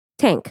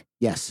Tank.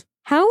 Yes.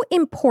 How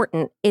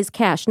important is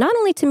Cash, not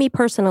only to me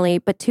personally,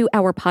 but to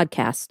our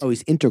podcast? Oh,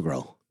 he's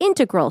integral.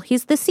 Integral.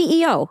 He's the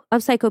CEO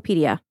of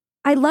Psychopedia.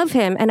 I love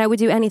him and I would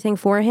do anything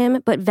for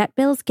him, but vet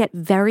bills get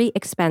very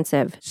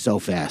expensive. So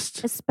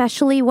fast.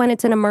 Especially when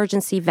it's an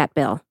emergency vet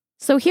bill.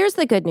 So here's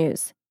the good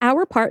news.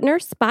 Our partner,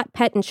 Spot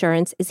Pet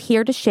Insurance, is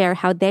here to share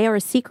how they are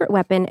a secret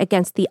weapon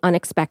against the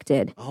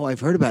unexpected. Oh,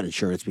 I've heard about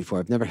insurance before.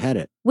 I've never had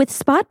it. With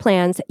Spot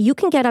plans, you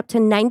can get up to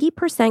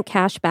 90%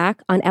 cash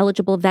back on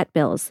eligible vet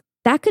bills.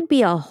 That could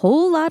be a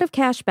whole lot of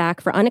cash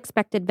back for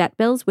unexpected vet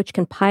bills, which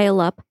can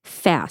pile up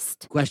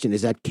fast. Question,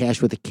 is that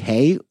cash with a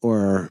K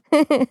or?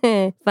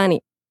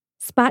 Funny.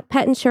 Spot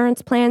Pet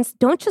Insurance plans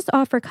don't just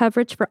offer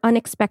coverage for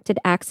unexpected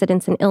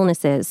accidents and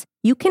illnesses.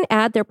 You can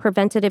add their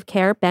preventative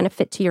care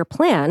benefit to your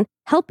plan,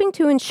 helping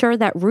to ensure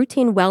that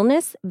routine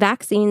wellness,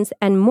 vaccines,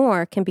 and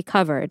more can be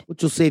covered.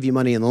 Which will save you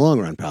money in the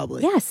long run,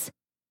 probably. Yes.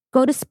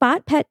 Go to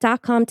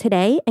spotpet.com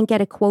today and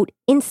get a quote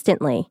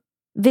instantly.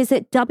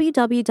 Visit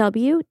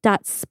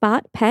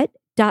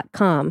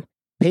www.spotpet.com.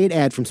 Paid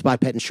ad from Spot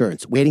Pet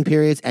Insurance. Waiting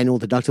periods, annual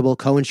deductible,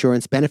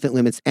 co-insurance, benefit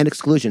limits, and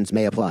exclusions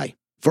may apply.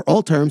 For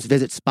all terms,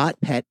 visit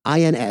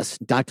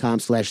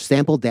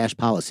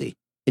spotpetins.com/sample-policy.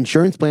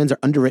 Insurance plans are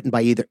underwritten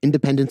by either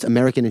Independence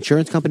American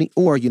Insurance Company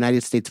or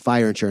United States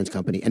Fire Insurance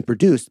Company and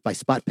produced by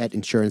Spot Pet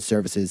Insurance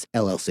Services,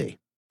 LLC.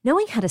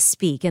 Knowing how to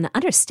speak and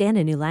understand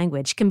a new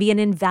language can be an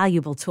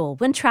invaluable tool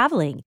when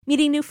traveling,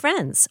 meeting new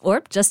friends,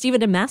 or just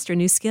even to master a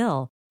new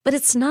skill. But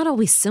it's not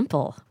always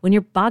simple when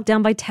you're bogged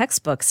down by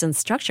textbooks and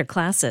structured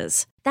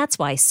classes. That's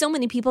why so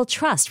many people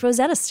trust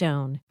Rosetta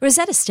Stone.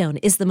 Rosetta Stone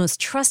is the most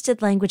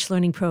trusted language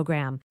learning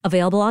program,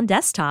 available on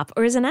desktop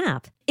or as an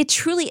app. It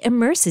truly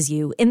immerses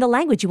you in the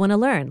language you want to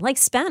learn, like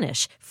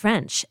Spanish,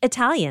 French,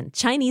 Italian,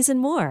 Chinese, and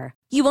more.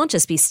 You won't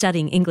just be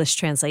studying English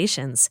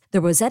translations.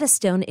 The Rosetta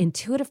Stone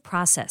intuitive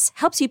process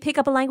helps you pick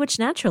up a language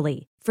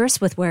naturally, first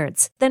with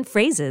words, then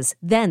phrases,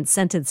 then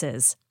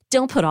sentences.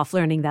 Don't put off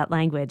learning that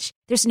language.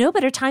 There's no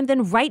better time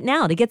than right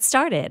now to get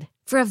started.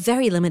 For a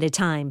very limited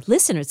time,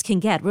 listeners can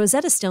get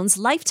Rosetta Stone's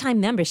lifetime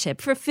membership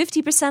for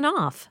 50%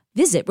 off.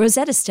 Visit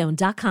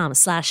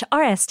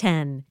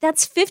rosettastone.com/rs10.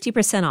 That's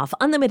 50% off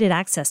unlimited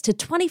access to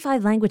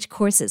 25 language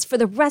courses for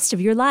the rest of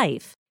your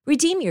life.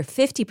 Redeem your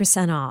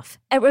 50% off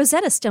at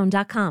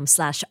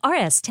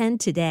rosettastone.com/rs10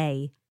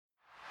 today.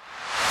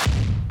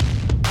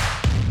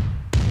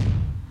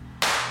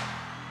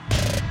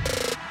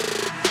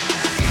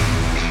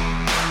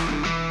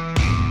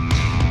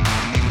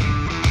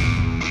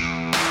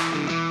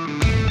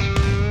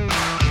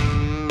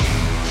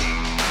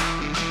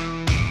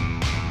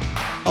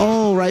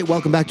 All right,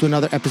 welcome back to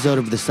another episode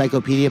of the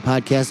Psychopedia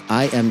podcast.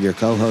 I am your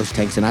co-host,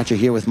 Tank Sinatra,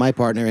 here with my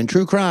partner in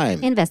true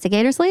crime.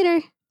 Investigator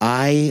Slater.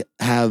 I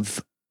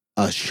have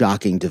a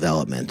shocking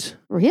development.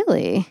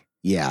 Really?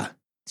 Yeah.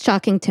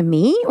 Shocking to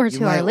me or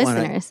to our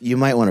listeners? You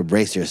might want to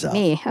brace yourself.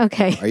 Me,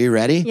 okay. Are you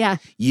ready? Yeah.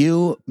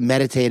 You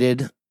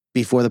meditated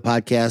before the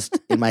podcast.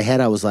 In my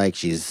head, I was like,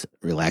 she's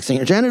relaxing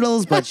her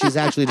genitals, but she's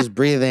actually just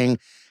breathing.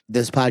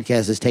 This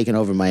podcast has taken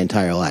over my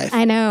entire life.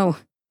 I know.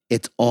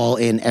 It's all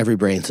in every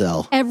brain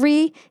cell.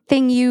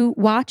 Everything you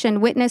watch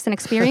and witness and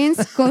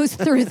experience goes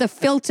through the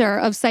filter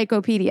of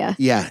Psychopedia.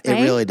 Yeah, it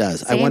right? really does.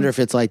 Same. I wonder if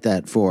it's like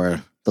that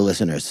for the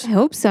listeners. I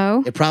hope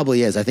so. It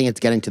probably is. I think it's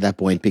getting to that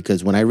point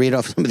because when I read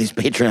off some of these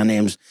Patreon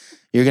names,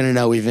 you're going to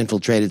know we've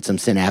infiltrated some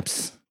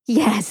synapse.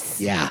 Yes.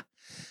 Yeah.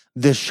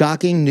 The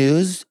shocking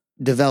news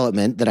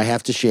development that I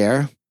have to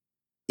share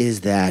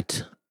is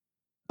that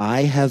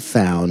I have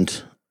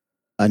found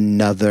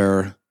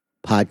another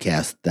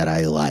podcast that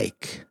I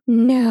like.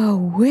 No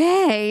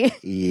way.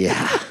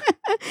 Yeah.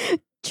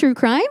 True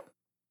crime?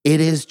 It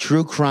is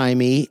true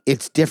crimey.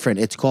 It's different.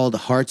 It's called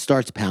Heart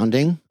Starts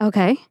Pounding.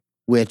 Okay.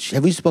 Which,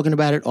 have we spoken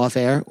about it off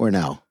air or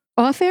no?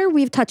 Off air,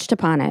 we've touched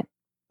upon it.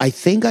 I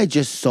think I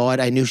just saw it.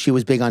 I knew she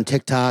was big on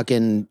TikTok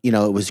and,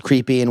 it was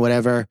creepy and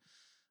whatever.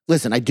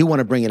 Listen, I do want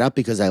to bring it up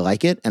because I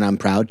like it and I'm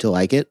proud to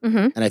like it.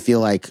 Mm-hmm. And I feel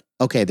like,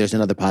 okay, there's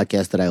another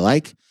podcast that I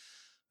like,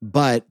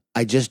 but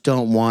I just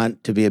don't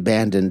want to be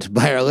abandoned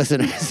by our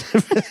listeners.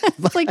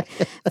 It's like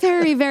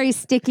very, very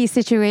sticky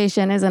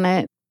situation, isn't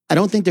it? I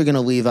don't think they're going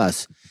to leave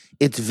us.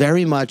 It's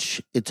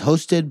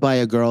hosted by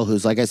a girl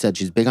who's, like I said,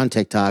 she's big on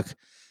TikTok.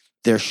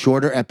 They're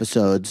shorter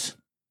episodes.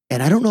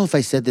 And I don't know if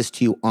I said this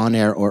to you on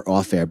air or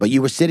off air, but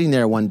you were sitting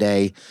there one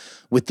day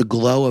with the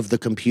glow of the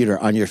computer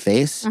on your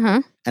face.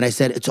 Uh-huh. And I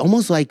said, it's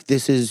almost like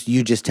this is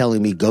you just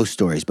telling me ghost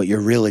stories, but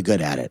you're really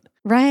good at it.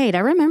 Right. I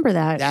remember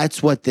that.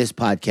 That's what this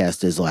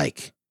podcast is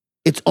like.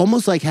 It's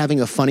almost like having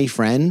a funny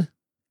friend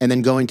and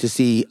then going to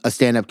see a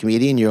stand-up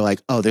comedian. You're like,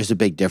 oh, there's a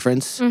big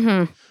difference.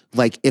 Mm-hmm.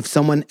 Like if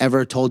someone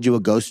ever told you a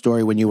ghost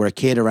story when you were a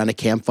kid around a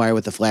campfire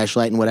with a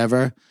flashlight and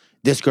whatever,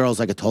 this girl's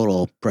like a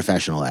total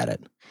professional at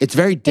it. It's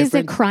very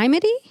different. Is it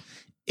crimedy?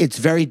 It's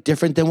very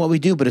different than what we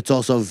do, but it's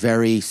also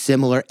very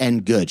similar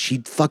and good. She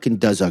fucking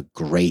does a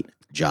great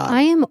job.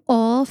 I am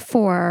all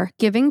for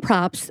giving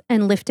props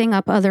and lifting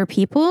up other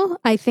people.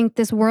 I think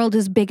this world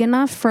is big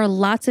enough for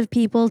lots of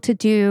people to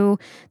do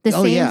the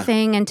same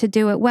thing and to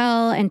do it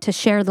well and to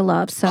share the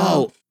love.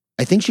 So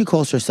I think she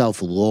calls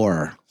herself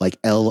Lore, like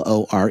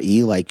Lore.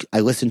 Like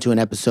I listened to an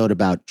episode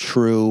about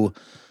true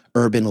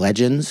urban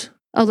legends.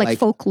 Oh, like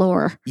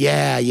folklore.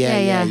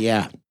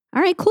 Yeah.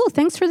 All right, cool.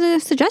 Thanks for the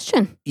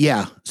suggestion.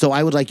 Yeah. So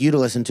I would like you to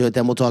listen to it.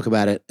 Then we'll talk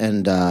about it.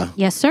 And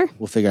yes, sir.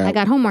 We'll figure out. I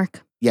got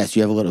homework. Yes,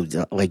 you have a little,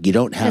 like you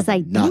don't have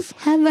enough.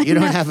 You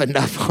don't have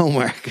enough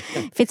homework.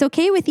 If it's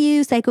okay with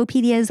you,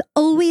 Psychopedia is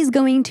always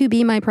going to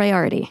be my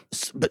priority.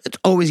 But it's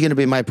always going to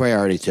be my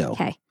priority too.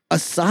 Okay.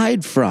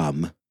 Aside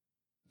from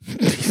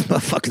these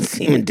motherfucking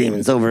semen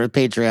demons over at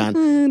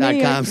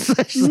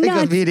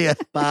patreon.com/Psychopedia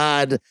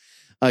pod.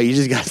 Oh, you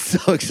just got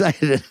so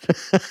excited.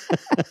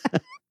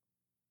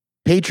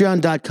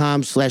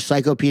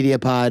 Patreon.com/Psychopedia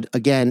pod.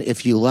 Again,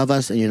 if you love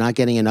us and you're not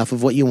getting enough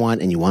of what you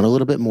want and you want a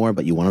little bit more,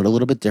 but you want it a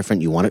little bit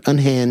different, you want it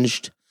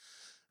unhinged,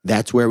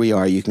 that's where we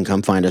are. You can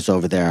come find us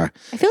over there.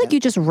 I feel like you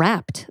just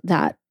rapped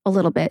that a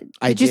little bit.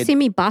 Did you see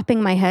me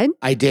bopping my head?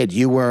 I did.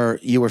 You were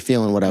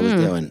feeling what I was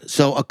doing.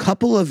 So a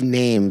couple of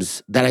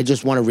names that I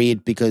just want to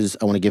read because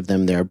I want to give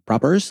them their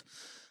propers,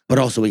 but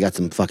also we got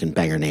some fucking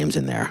banger names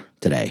in there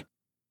today.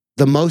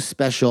 The most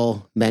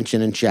special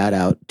mention and shout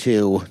out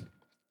to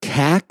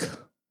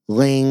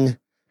Cackling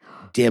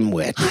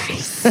Dimwit. I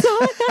saw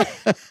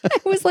that.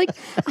 I was like,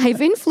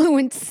 I've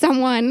influenced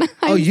someone.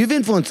 You've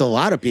influenced a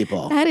lot of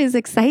people. That is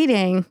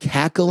exciting.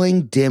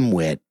 Cackling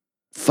Dimwit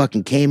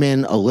fucking came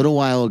in a little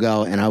while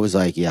ago and I was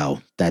like, yo,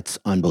 that's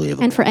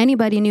unbelievable. And for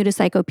anybody new to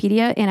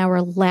Psychopedia, in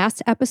our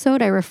last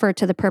episode, I referred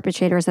to the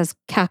perpetrators as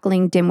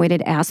cackling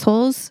dim-witted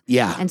assholes.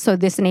 Yeah. And so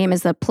this name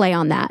is a play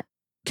on that.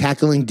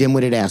 Cackling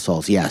dim-witted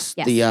assholes, yes.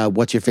 The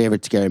what's your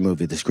favorite scary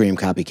movie? The Scream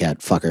copycat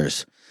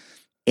fuckers.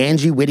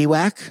 Angie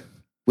Whittywhack,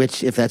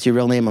 which if that's your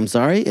real name, I'm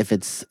sorry. If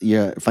it's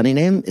your funny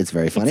name, it's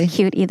very funny. It's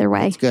cute either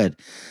way. It's good.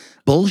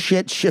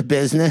 Bullshit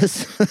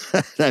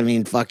shabusiness. I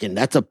mean, fucking,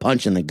 that's a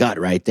punch in the gut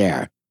right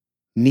there.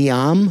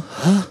 Niam,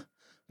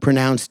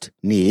 pronounced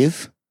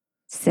Neve.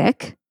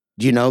 Sick.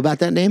 Do you know about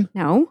that name?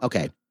 No.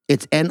 Okay.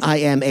 It's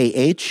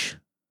Nimah,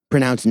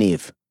 pronounced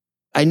Neve.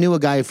 I knew a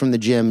guy from the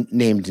gym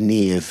named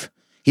Neve.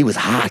 He was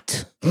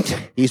hot.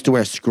 He used to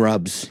wear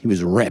scrubs. He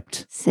was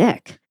ripped.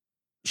 Sick.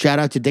 Shout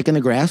out to Dick in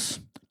the Grass,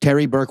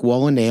 Terry Burke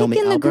Wall and Naomi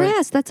Dick in Albert. the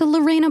Grass. That's a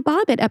Lorena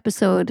Bobbitt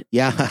episode.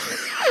 Yeah.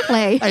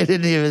 Play. I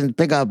didn't even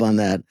pick up on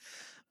that.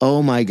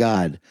 Oh my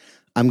God.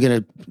 I'm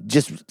going to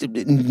just,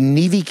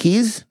 Neve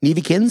Kins?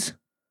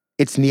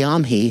 It's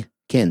Niamhi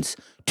Kins.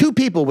 Two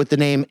people with the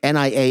name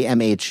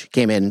Niamh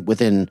came in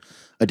within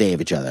a day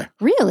of each other.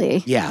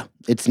 Really? Yeah.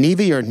 It's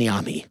Neve or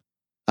Niamhi.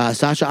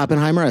 Sasha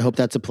Oppenheimer, I hope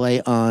that's a play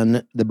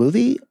on the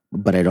movie,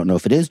 but I don't know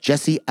if it is.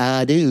 Jesse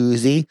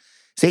Aduzzi,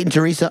 Satan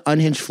Teresa,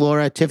 Unhinged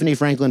Flora, Tiffany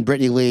Franklin,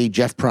 Brittany Lee,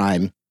 Jeff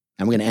Prime.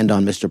 I'm going to end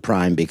on Mr.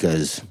 Prime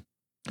because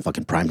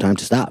fucking prime time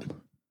to stop.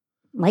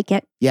 Like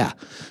it. Yeah.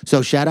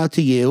 So shout out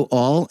to you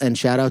all and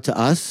shout out to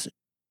us.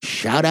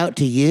 Shout out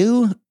to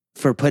you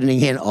for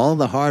putting in all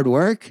the hard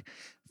work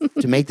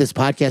to make this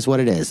podcast what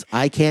it is.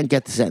 I can't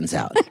get the sentence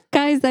out.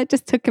 Guys, that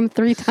just took him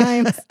 3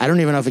 times. I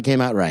don't even know if it came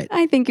out right.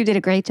 I think you did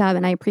a great job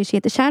and I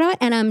appreciate the shout out.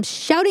 And I'm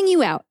shouting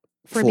you out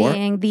for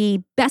being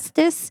the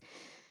bestest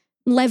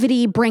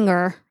levity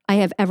bringer I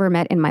have ever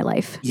met in my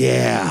life.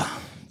 Yeah.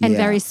 And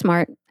very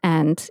smart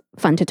and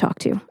fun to talk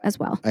to as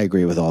well. I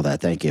agree with all that.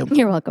 Thank you.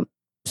 You're welcome.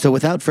 So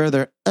without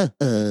further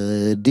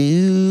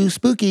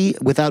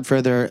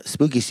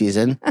spooky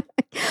season.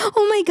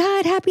 Oh my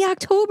God, happy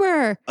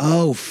October.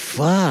 Oh,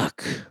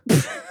 fuck.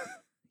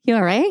 You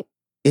all right?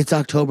 It's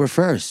October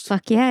 1st.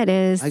 Fuck yeah, it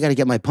is. I got to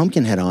get my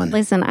pumpkin head on.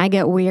 Listen, I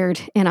get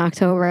weird in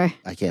October.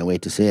 I can't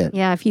wait to see it.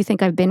 Yeah, if you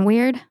think I've been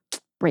weird,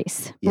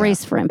 brace. Yeah.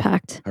 Brace for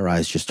impact. Her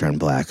eyes just turned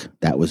black.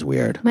 That was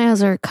weird. My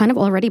eyes are kind of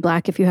already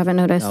black if you haven't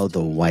noticed. Oh,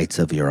 the whites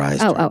of your eyes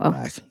turned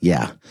black.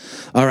 Yeah.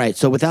 All right.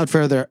 So without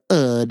further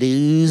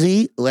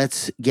ado,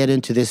 let's get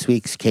into this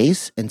week's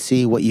case and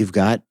see what you've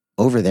got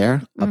over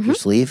there up your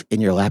sleeve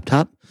in your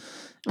laptop.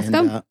 Let's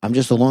go. I'm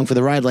just along for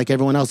the ride like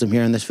everyone else. I'm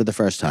hearing this for the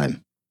first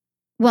time.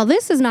 Well,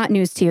 this is not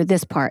news to you,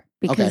 this part,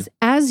 because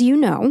as you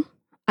know,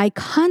 I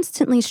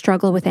constantly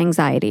struggle with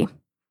anxiety.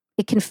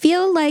 It can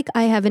feel like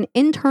I have an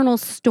internal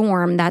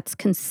storm that's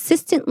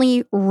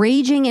consistently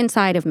raging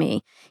inside of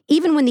me,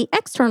 even when the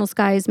external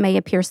skies may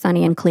appear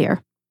sunny and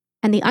clear.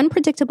 And the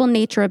unpredictable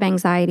nature of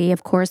anxiety,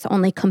 of course,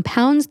 only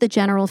compounds the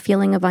general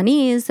feeling of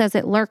unease as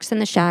it lurks in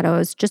the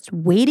shadows, just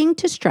waiting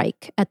to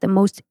strike at the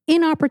most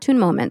inopportune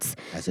moments.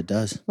 As it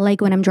does. Like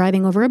when I'm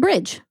driving over a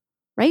bridge,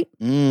 right?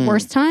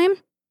 Worst time,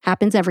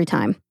 happens every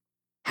time.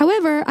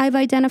 However, I've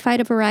identified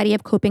a variety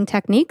of coping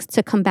techniques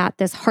to combat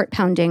this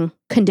heart-pounding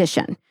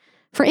condition.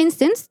 For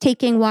instance,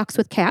 taking walks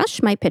with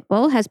Cash, my pit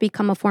bull, has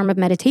become a form of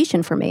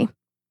meditation for me.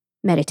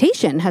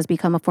 Meditation has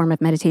become a form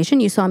of meditation.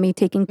 You saw me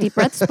taking deep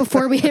breaths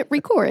before we hit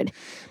record.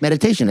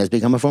 Meditation has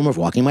become a form of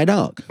walking my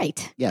dog.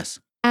 Right.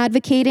 Yes.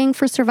 Advocating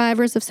for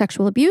survivors of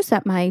sexual abuse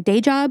at my day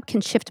job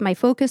can shift my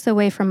focus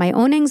away from my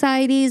own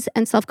anxieties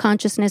and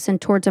self-consciousness and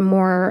towards a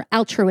more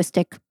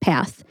altruistic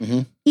path.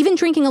 Even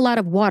drinking a lot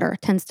of water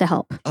tends to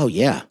help. Oh,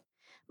 yeah.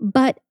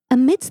 But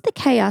amidst the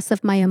chaos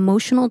of my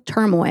emotional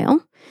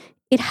turmoil,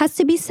 it has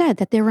to be said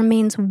that there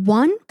remains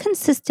one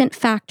consistent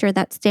factor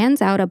that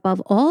stands out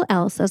above all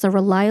else as a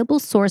reliable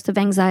source of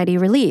anxiety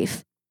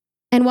relief.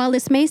 And while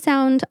this may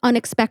sound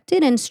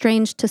unexpected and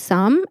strange to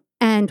some,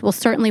 and will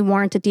certainly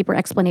warrant a deeper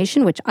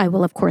explanation, which I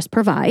will of course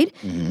provide,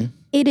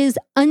 it is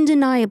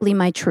undeniably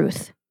my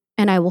truth.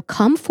 And I will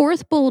come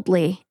forth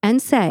boldly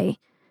and say,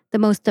 the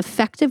most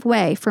effective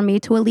way for me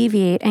to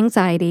alleviate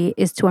anxiety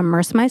is to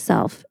immerse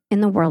myself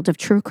in the world of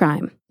true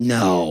crime.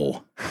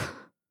 No.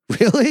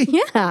 Really?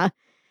 Yeah.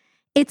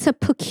 It's a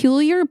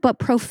peculiar but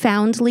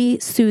profoundly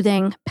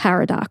soothing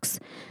paradox.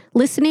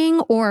 Listening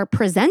or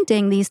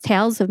presenting these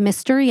tales of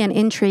mystery and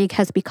intrigue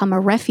has become a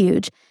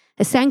refuge,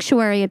 a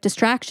sanctuary of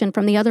distraction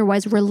from the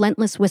otherwise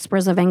relentless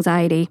whispers of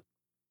anxiety.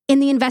 In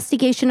the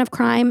investigation of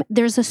crime,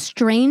 there's a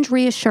strange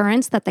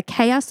reassurance that the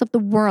chaos of the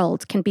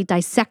world can be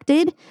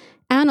dissected,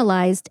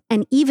 analyzed,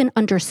 and even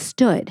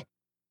understood.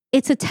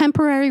 It's a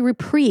temporary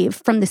reprieve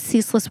from the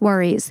ceaseless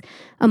worries,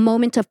 a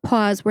moment of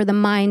pause where the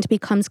mind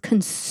becomes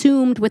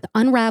consumed with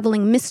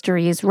unraveling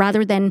mysteries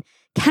rather than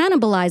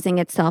cannibalizing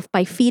itself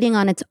by feeding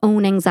on its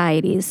own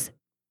anxieties.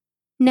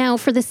 Now,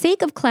 for the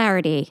sake of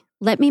clarity,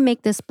 let me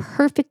make this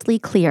perfectly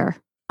clear.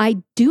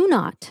 I do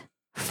not,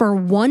 for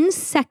 1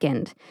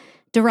 second,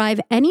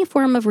 derive any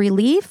form of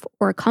relief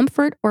or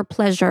comfort or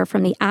pleasure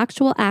from the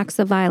actual acts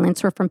of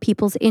violence or from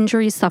people's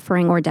injuries,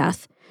 suffering, or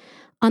death.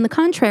 On the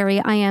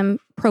contrary, I am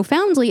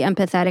profoundly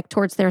empathetic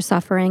towards their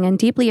suffering and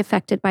deeply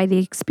affected by the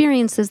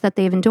experiences that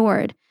they've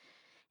endured.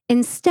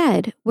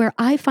 Instead, where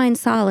I find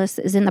solace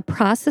is in the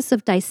process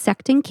of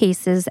dissecting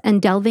cases and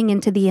delving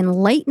into the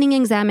enlightening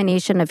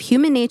examination of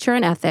human nature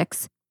and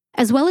ethics,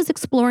 as well as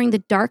exploring the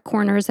dark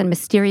corners and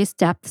mysterious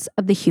depths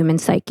of the human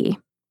psyche.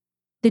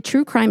 The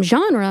true crime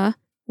genre,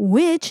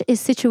 which is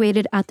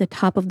situated at the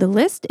top of the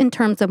list in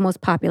terms of most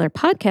popular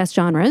podcast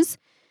genres,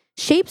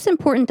 shapes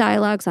important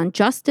dialogues on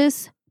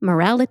justice,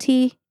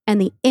 morality,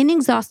 and the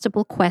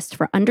inexhaustible quest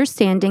for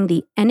understanding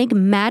the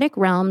enigmatic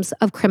realms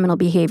of criminal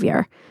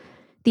behavior.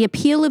 The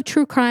appeal of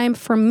true crime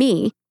for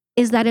me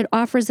is that it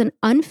offers an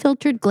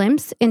unfiltered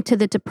glimpse into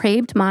the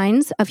depraved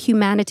minds of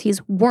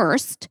humanity's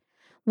worst,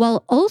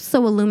 while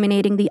also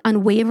illuminating the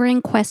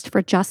unwavering quest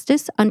for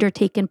justice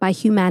undertaken by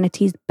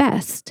humanity's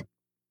best.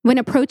 When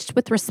approached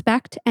with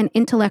respect and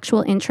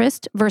intellectual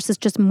interest versus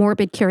just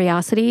morbid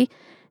curiosity,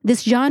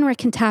 this genre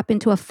can tap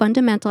into a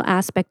fundamental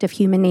aspect of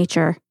human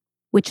nature,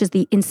 which is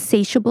the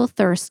insatiable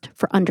thirst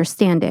for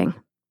understanding.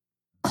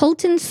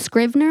 Colton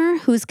Scrivener,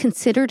 who's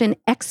considered an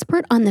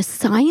expert on the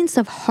science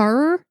of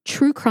horror,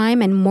 true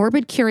crime, and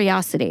morbid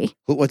curiosity.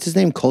 What's his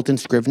name? Colton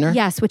Scrivener?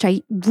 Yes, which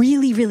I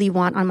really, really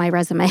want on my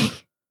resume.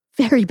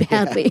 Very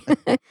badly.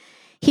 Yeah.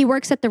 He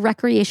works at the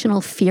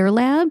Recreational Fear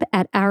Lab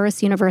at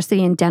Aarhus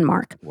University in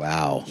Denmark.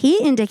 Wow. He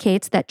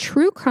indicates that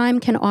true crime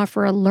can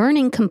offer a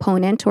learning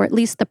component, or at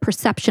least the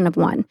perception of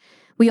one.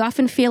 We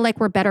often feel like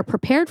we're better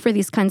prepared for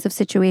these kinds of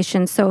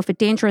situations, so if a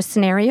dangerous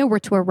scenario were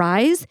to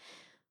arise,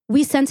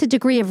 we sense a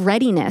degree of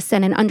readiness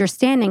and an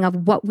understanding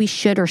of what we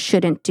should or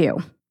shouldn't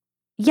do.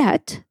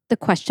 Yet, the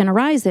question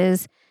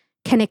arises,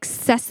 can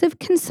excessive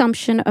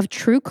consumption of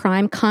true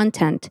crime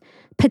content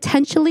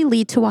potentially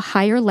lead to a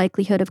higher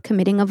likelihood of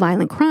committing a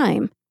violent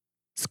crime?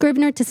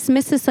 Scrivener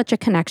dismisses such a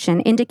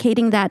connection,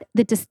 indicating that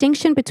the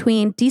distinction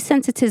between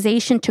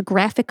desensitization to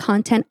graphic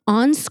content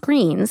on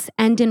screens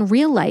and in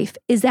real life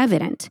is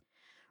evident.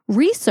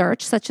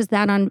 Research, such as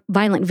that on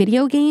violent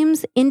video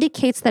games,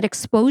 indicates that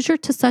exposure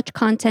to such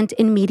content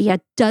in media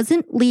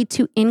doesn't lead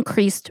to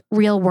increased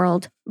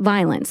real-world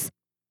violence.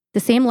 The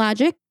same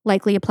logic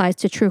likely applies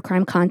to true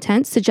crime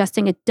content,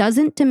 suggesting it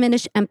doesn't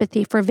diminish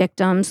empathy for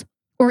victims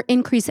or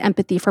increase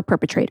empathy for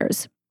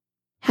perpetrators.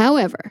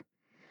 However,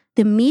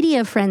 the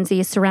media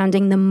frenzy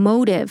surrounding the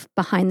motive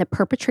behind the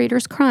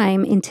perpetrator's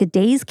crime in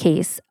today's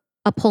case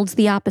upholds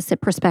the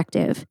opposite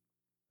perspective.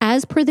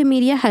 As per the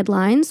media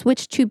headlines,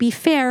 which to be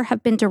fair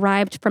have been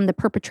derived from the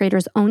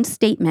perpetrator's own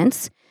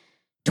statements,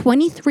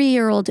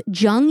 23-year-old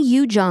Jung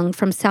Yoo-jung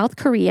from South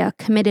Korea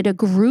committed a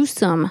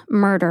gruesome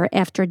murder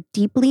after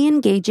deeply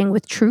engaging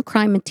with true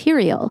crime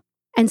material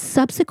and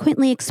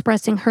subsequently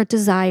expressing her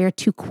desire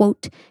to,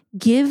 quote,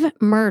 give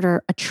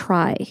murder a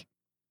try.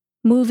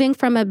 Moving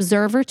from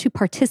observer to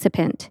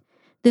participant,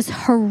 this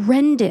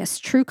horrendous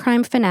true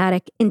crime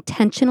fanatic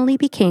intentionally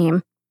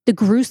became the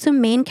gruesome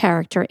main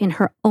character in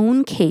her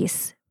own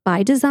case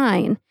by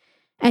design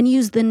and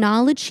used the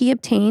knowledge she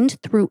obtained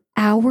through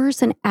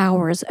hours and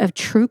hours of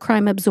true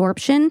crime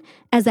absorption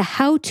as a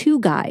how-to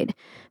guide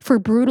for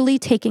brutally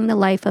taking the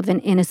life of an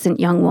innocent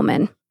young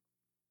woman.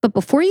 But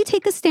before you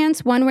take a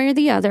stance one way or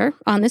the other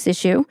on this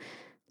issue,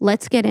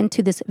 let's get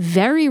into this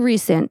very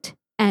recent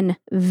and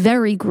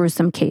very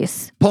gruesome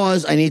case.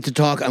 Pause. I need to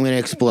talk. I'm going to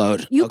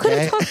explode. You could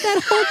have talked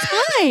that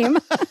whole time.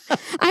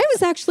 I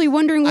was actually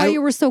wondering why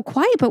you were so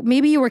quiet, but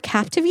maybe you were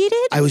captivated?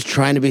 I was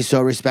trying to be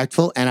so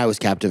respectful, and I was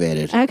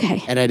captivated.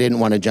 Okay. And I didn't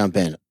want to jump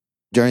in.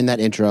 During that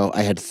intro,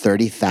 I had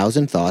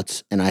 30,000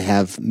 thoughts, and I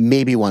have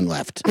maybe one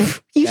left.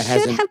 You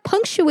should have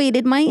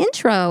punctuated my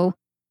intro.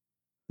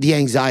 The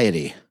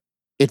anxiety.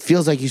 It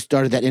feels like you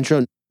started that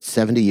intro.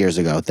 70 years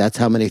ago. That's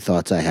how many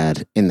thoughts I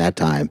had in that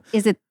time.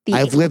 Is it the...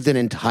 I've lived an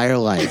entire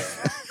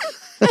life.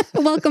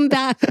 Welcome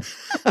back.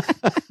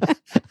 I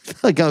feel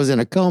like I was in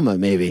a coma,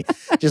 maybe,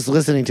 just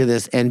listening to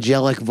this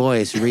angelic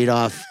voice read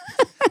off.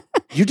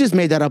 You just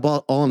made that up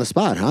all on the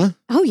spot, huh?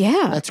 Oh,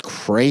 yeah. That's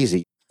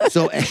crazy.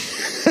 So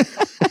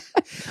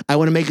I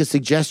want to make a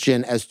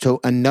suggestion as to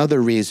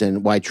another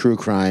reason why true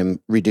crime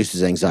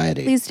reduces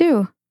anxiety. Please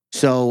do.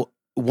 So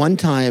one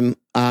time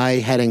I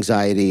had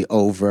anxiety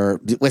over,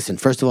 listen,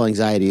 first of all,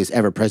 anxiety is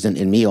ever present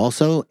in me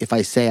also. If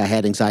I say I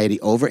had anxiety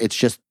over, it's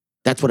just,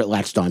 that's what it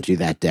latched onto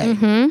that day.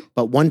 Mm-hmm.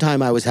 But one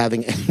time I was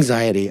having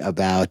anxiety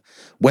about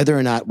whether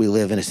or not we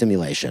live in a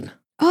simulation.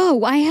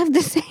 Oh, I have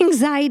this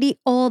anxiety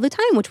all the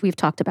time, which we've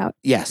talked about.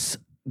 Yes.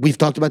 We've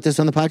talked about this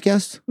on the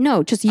podcast?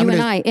 No, just you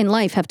and I in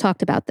life have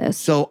talked about this.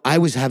 So I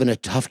was having a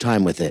tough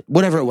time with it.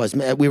 Whatever it was.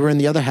 We were in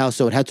the other house,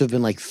 so it had to have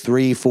been like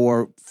 3,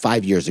 4,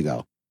 5 years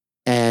ago.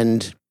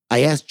 And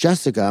I asked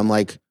Jessica, I'm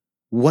like,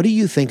 what do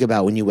you think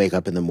about when you wake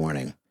up in the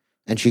morning?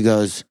 And she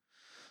goes,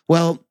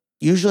 well,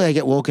 usually I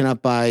get woken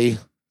up by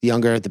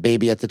the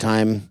baby at the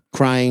time,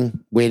 crying,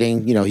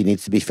 waiting. You know, he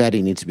needs to be fed,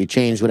 he needs to be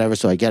changed, whatever.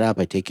 So I get up,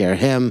 I take care of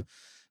him.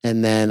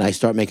 And then I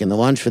start making the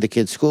lunch for the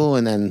kids' school.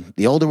 And then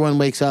the older one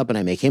wakes up and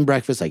I make him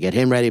breakfast. I get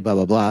him ready, blah,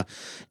 blah, blah.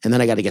 And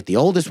then I got to get the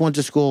oldest one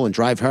to school and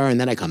drive her. And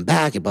then I come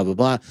back and blah, blah,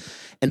 blah.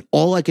 And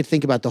all I could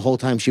think about the whole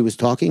time she was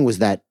talking was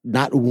that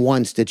not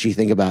once did she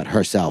think about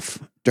herself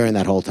during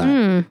that whole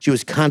time. She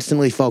was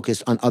constantly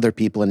focused on other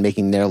people and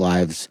making their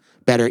lives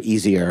better,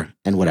 easier,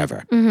 and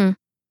whatever. Mm-hmm.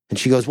 And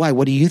she goes, why?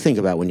 What do you think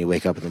about when you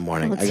wake up in the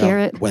morning? Let's I go, hear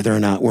it. Whether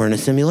or not we're in a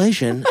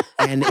simulation.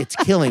 And it's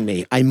killing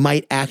me. I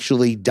might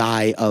actually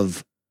die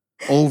of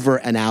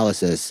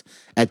over-analysis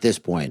at this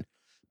point.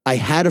 I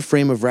had a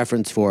frame of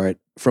reference for it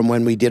from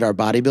when we did our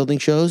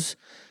bodybuilding shows.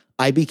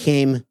 I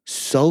became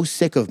so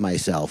sick of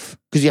myself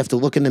because you have to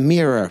look in the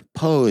mirror,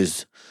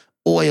 pose,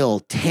 oil,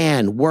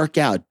 tan,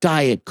 workout,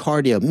 diet,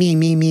 cardio,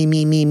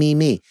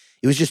 me.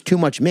 It was just too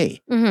much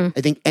me. Mm-hmm.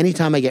 I think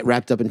anytime I get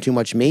wrapped up in too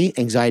much me,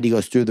 anxiety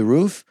goes through the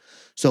roof.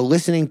 So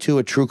listening to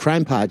a true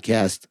crime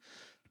podcast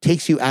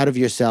takes you out of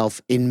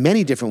yourself in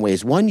many different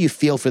ways. One, you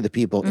feel for the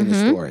people in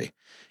the story.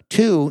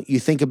 2, you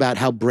think about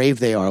how brave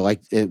they are, like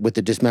with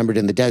the dismembered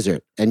in the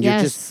desert. And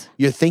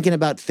you're thinking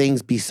about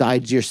things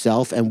besides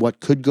yourself and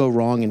what could go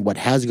wrong and what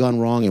has gone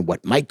wrong and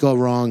what might go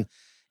wrong.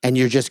 And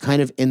you're just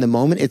kind of in the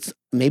moment. It's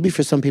maybe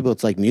for some people,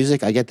 it's like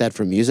music. I get that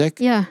from music.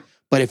 Yeah.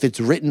 But if it's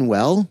written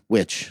well,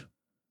 which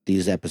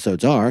these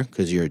episodes are,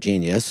 because you're a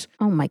genius.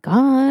 Oh my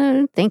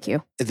God. Thank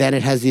you. Then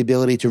it has the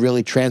ability to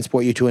really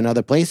transport you to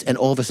another place. And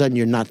all of a sudden,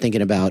 you're not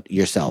thinking about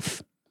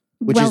yourself.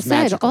 Which well is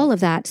said, magical. all of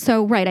that.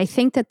 So, right, I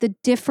think that the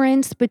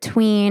difference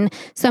between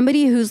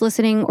somebody who's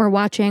listening or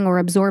watching or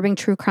absorbing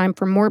true crime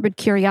for morbid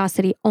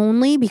curiosity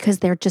only because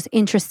they're just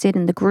interested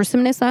in the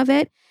gruesomeness of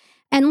it.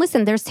 And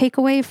listen, there's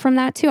takeaway from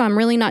that too. I'm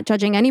really not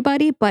judging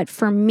anybody, but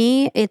for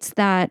me, it's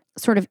that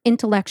sort of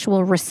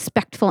intellectual,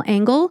 respectful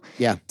angle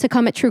to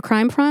come at true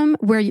crime from,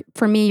 where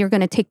for me, you're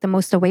going to take the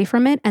most away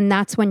from it. And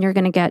that's when you're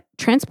going to get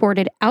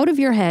transported out of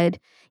your head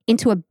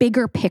into a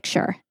bigger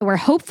picture where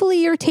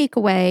hopefully your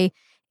takeaway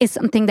is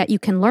something that you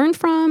can learn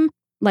from,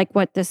 like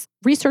what this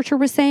researcher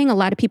was saying. A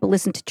lot of people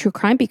listen to true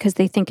crime because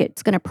they think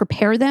it's going to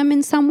prepare them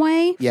in some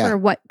way for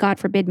what, God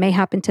forbid, may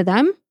happen to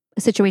them,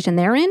 a situation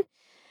they're in.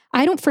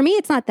 For me,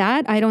 it's not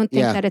that. I don't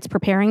think that it's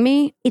preparing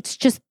me. It's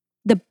just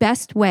the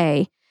best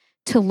way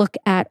to look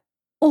at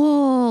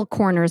all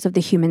corners of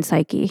the human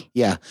psyche.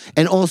 Yeah.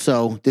 And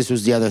also, this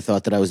was the other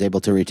thought that I was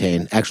able to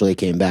retain. Actually, it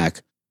came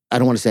back. I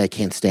don't want to say I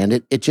can't stand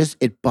it.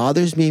 It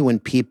bothers me when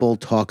people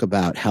talk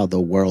about how the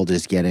world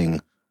is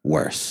getting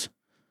worse,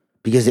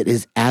 because it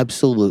is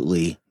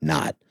absolutely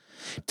not.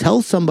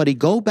 Tell somebody,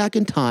 go back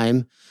in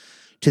time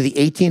to the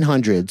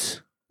 1800s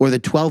or the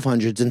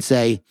 1200s and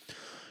say,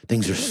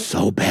 things are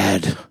so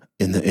bad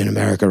in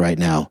America right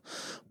now.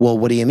 Well,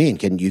 what do you mean?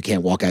 You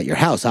can't walk out your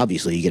house.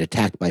 Obviously, you get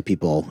attacked by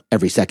people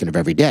every second of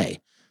every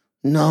day.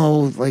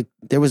 No, like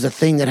there was a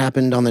thing that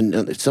happened on I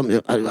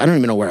don't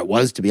even know where it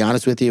was, to be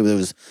honest with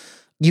you.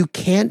 You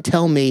can't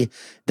tell me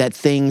that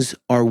things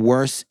are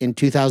worse in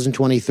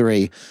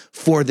 2023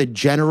 for the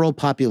general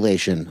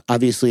population.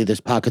 Obviously, there's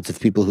pockets of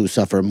people who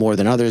suffer more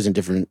than others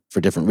for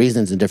different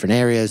reasons in different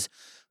areas.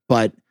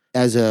 But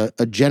as a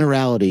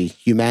generality,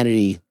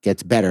 humanity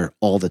gets better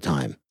all the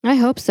time. I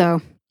hope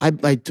so.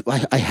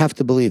 I have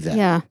to believe that.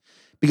 Yeah.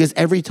 Because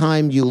every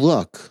time you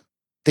look,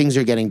 things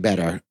are getting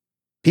better.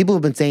 People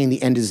have been saying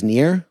the end is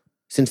near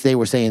since they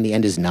were saying the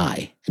end is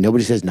nigh. And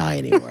nobody says nigh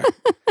anymore.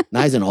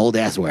 Nigh is an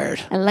old-ass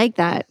word. I like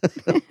that.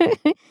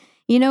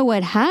 You know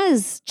what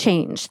has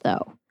changed,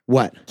 though?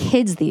 What?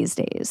 Kids these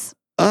days.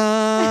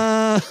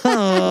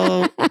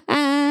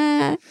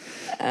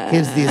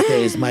 Kids these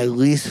days, my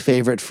least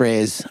favorite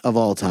phrase of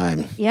all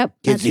time. Yep.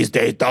 Kids these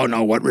days don't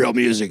know what real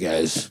music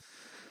is.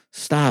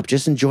 Stop.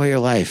 Just enjoy your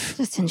life.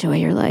 Just enjoy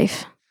your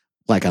life.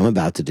 Like I'm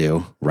about to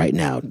do right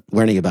now,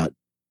 learning about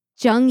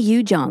Jung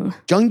Yu Jung.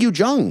 Jung Yu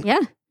Jung. Yeah.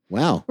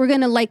 Wow. We're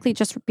going to likely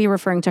just be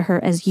referring to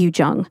her as Yu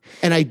Jung.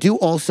 And I do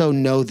also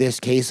know this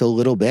case a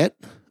little bit.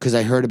 because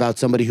I heard about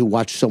somebody who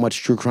watched so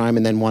much true crime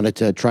and then wanted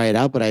to try it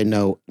out, but I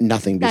know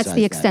nothing besides that. That's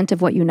the extent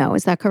of what you know.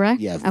 Is that correct?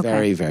 Yeah,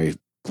 very, very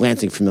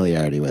glancing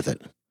familiarity with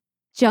it.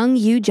 Jung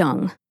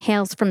Yoo-jung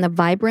hails from the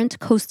vibrant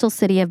coastal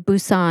city of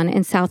Busan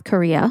in South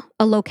Korea,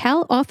 a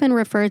locale often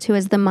referred to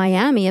as the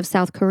Miami of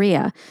South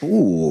Korea.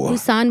 Ooh.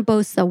 Busan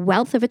boasts a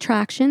wealth of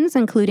attractions,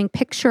 including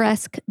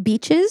picturesque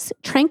beaches,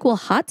 tranquil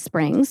hot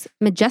springs,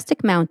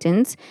 majestic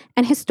mountains,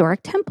 and historic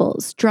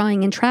temples,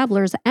 drawing in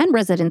travelers and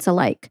residents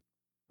alike.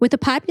 With a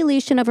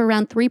population of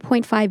around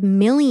 3.5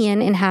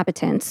 million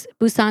inhabitants,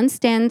 Busan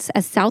stands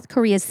as South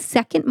Korea's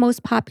second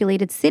most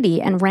populated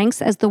city and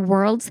ranks as the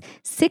world's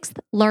 6th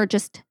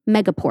largest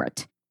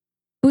megaport.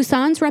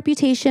 Busan's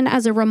reputation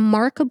as a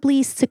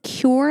remarkably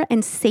secure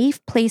and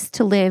safe place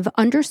to live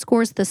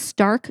underscores the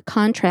stark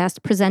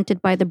contrast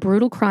presented by the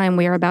brutal crime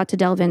we are about to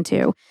delve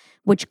into,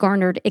 which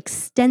garnered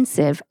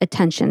extensive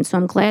attention. So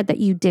I'm glad that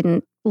you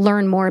didn't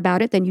learn more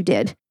about it than you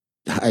did.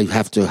 I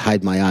have to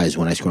hide my eyes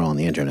when I scroll on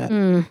the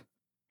internet.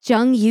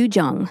 Jung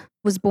Yoo-jung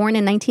was born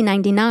in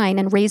 1999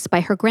 and raised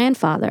by her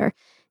grandfather.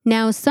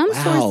 Now, some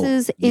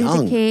sources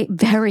indicate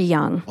very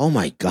young. Oh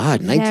my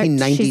God,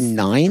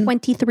 1999? She's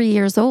 23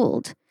 years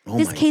old.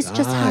 This case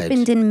just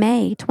happened in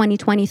May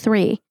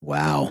 2023.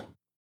 Wow.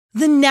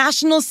 The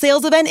national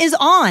sales event is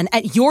on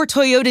at your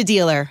Toyota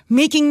dealer,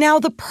 making now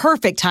the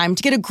perfect time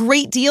to get a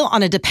great deal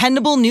on a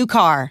dependable new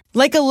car.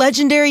 Like a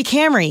legendary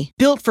Camry,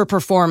 built for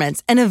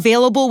performance and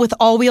available with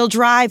all-wheel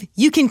drive,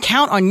 you can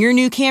count on your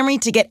new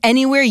Camry to get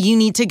anywhere you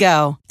need to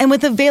go. And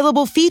with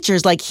available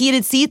features like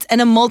heated seats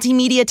and a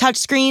multimedia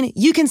touchscreen,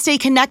 you can stay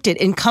connected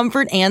in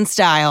comfort and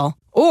style.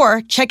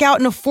 Or check out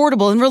an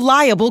affordable and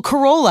reliable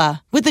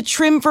Corolla with a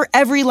trim for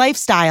every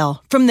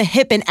lifestyle, from the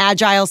hip and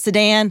agile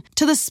sedan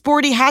to the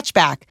sporty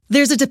hatchback.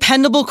 There's a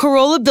dependable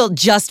Corolla built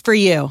just for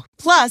you.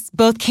 Plus,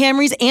 both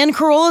Camrys and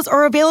Corollas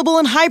are available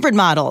in hybrid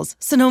models,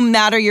 so no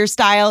matter your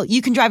style,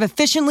 you can drive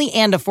efficiently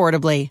and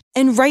affordably.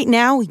 And right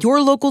now, your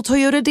local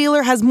Toyota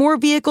dealer has more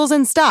vehicles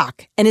in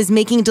stock and is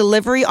making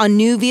delivery on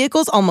new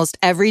vehicles almost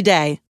every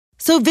day.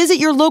 So visit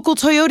your local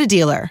Toyota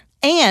dealer.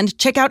 And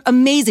check out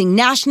amazing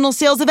national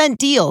sales event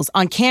deals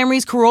on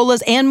Camrys,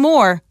 Corollas, and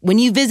more when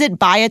you visit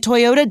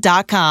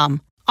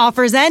buyatoyota.com.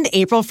 Offers end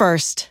April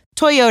 1st.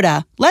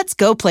 Toyota, let's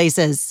go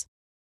places.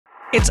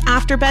 It's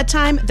after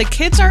bedtime, the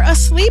kids are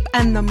asleep,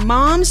 and the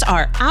moms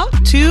are out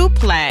to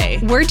play.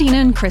 We're Dina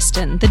and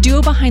Kristen, the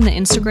duo behind the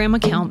Instagram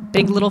account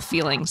Big Little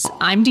Feelings.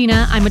 I'm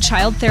Dina. I'm a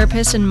child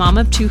therapist and mom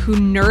of two who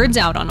nerds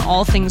out on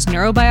all things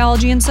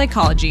neurobiology and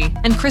psychology.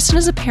 And Kristen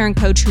is a parent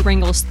coach who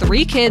wrangles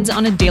 3 kids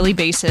on a daily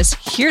basis,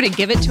 here to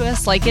give it to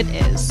us like it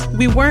is.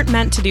 We weren't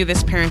meant to do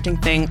this parenting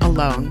thing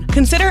alone.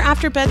 Consider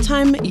After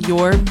Bedtime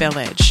your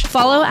village.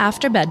 Follow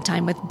After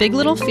Bedtime with Big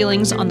Little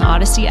Feelings on the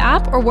Odyssey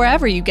app or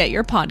wherever you get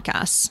your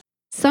podcasts.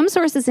 Some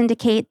sources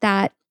indicate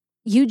that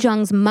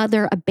Yoo-jung's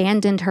mother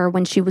abandoned her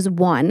when she was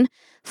 1,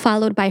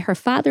 followed by her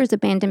father's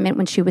abandonment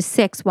when she was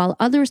 6, while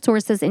other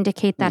sources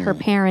indicate that her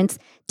parents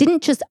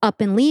didn't just up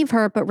and leave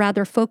her, but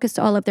rather focused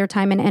all of their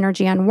time and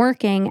energy on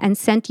working and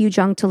sent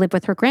Yoo-jung to live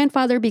with her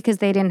grandfather because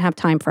they didn't have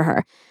time for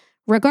her.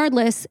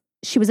 Regardless,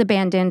 she was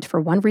abandoned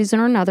for one reason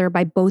or another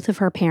by both of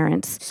her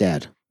parents.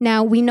 Sad.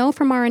 Now, we know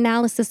from our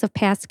analysis of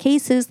past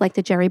cases like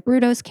the Jerry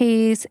Brudos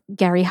case,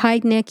 Gary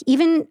Heidnick,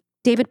 even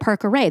David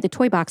Parker Ray, the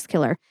toy box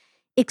killer,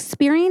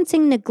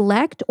 experiencing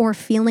neglect or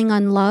feeling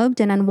unloved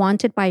and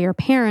unwanted by your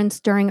parents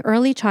during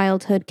early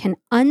childhood can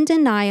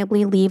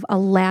undeniably leave a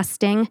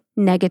lasting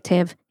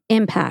negative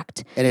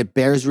impact. And it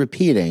bears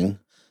repeating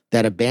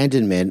that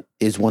abandonment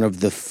is one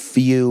of the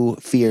few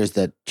fears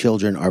that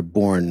children are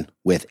born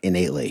with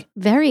innately.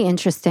 Very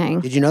interesting.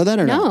 Did you know that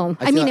or no?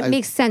 I mean, it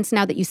makes sense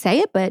now that you say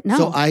it, but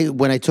no. So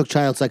when I took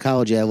child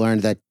psychology, I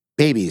learned that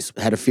babies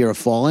had a fear of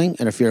falling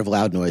and a fear of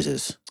loud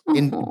noises.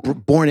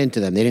 Born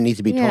into them. They didn't need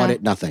to be taught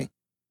it, nothing.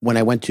 When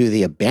I went to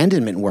the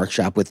abandonment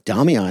workshop with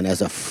Damian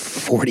as a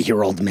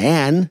 40-year-old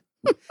man,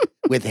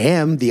 with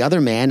him, the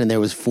other man, and there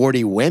was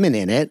 40 women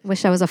in it.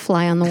 Wish I was a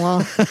fly on the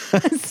wall.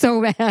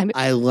 So bad.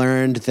 I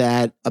learned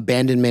that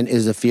abandonment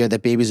is a fear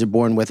that babies are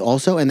born with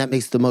also, and that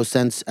makes the most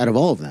sense out of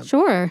all of them.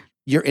 Sure.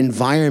 Your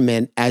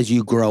environment as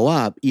you grow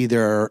up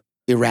either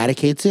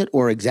eradicates it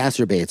or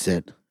exacerbates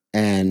it.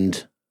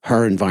 And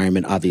her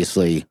environment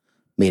obviously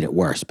made it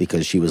worse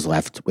because she was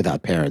left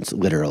without parents,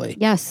 literally.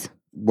 Yes.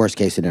 Worst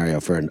case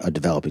scenario for a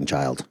developing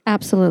child.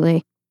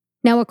 Absolutely.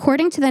 Now,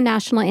 according to the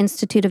National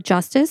Institute of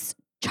Justice,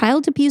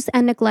 child abuse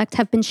and neglect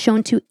have been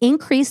shown to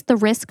increase the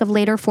risk of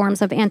later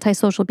forms of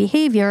antisocial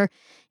behavior,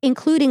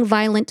 including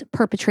violent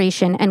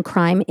perpetration and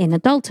crime in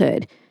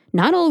adulthood.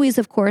 Not always,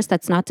 of course.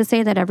 That's not to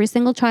say that every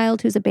single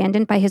child who's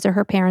abandoned by his or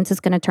her parents is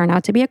going to turn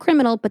out to be a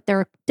criminal, but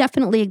there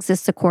definitely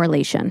exists a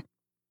correlation.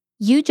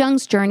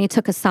 Yoo-jung's journey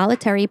took a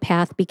solitary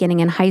path beginning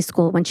in high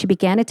school when she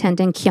began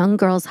attending Kyung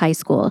Girls High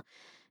School.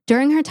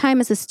 During her time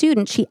as a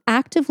student, she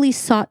actively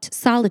sought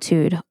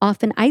solitude,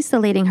 often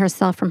isolating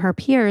herself from her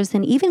peers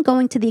and even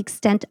going to the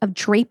extent of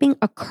draping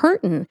a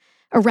curtain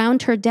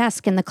around her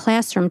desk in the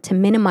classroom to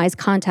minimize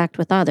contact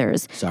with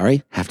others.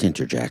 Sorry, have to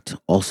interject.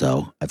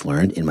 Also, I've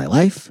learned in my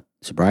life,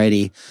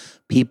 sobriety,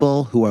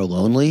 people who are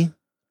lonely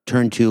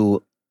turn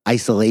to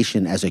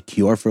isolation as a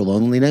cure for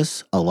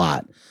loneliness a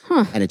lot.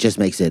 And it just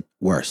makes it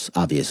worse,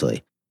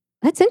 obviously.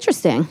 That's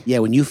interesting. Yeah,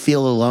 when you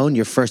feel alone,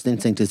 your first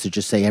instinct is to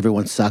just say,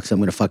 everyone sucks, I'm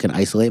going to fucking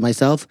isolate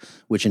myself,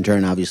 which in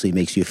turn obviously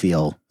makes you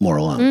feel more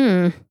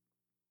alone.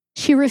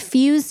 She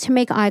refused to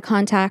make eye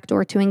contact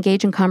or to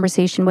engage in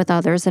conversation with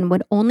others and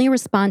would only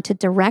respond to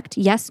direct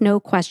yes-no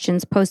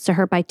questions posed to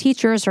her by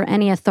teachers or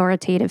any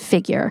authoritative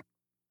figure.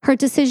 Her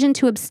decision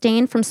to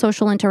abstain from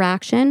social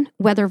interaction,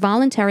 whether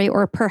voluntary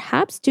or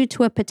perhaps due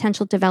to a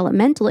potential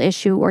developmental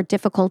issue or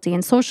difficulty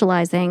in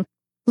socializing,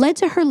 led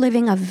to her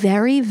living a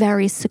very,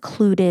 very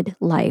secluded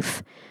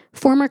life.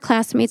 Former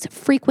classmates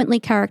frequently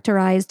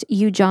characterized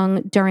Yu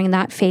Jung during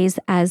that phase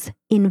as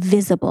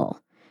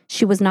invisible.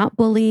 She was not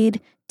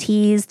bullied,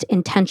 teased,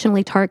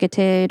 intentionally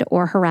targeted,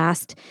 or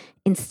harassed.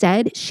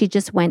 Instead, she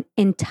just went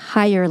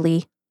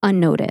entirely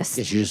unnoticed.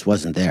 Yeah, she just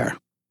wasn't there.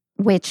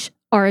 Which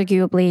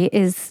arguably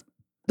is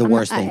the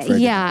worst thing for her.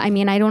 Yeah, I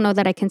mean, I don't know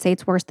that I can say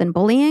it's worse than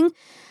bullying.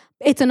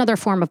 It's another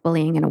form of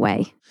bullying in a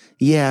way.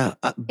 Yeah.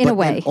 In a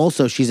way.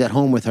 Also, she's at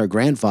home with her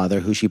grandfather,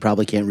 who she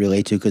probably can't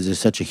relate to because there's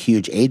such a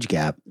huge age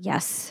gap.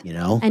 Yes. You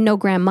know? And no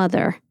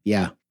grandmother.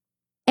 Yeah.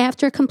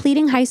 After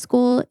completing high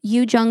school,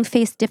 Yu Jung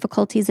faced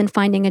difficulties in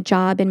finding a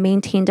job and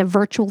maintained a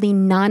virtually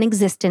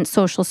non-existent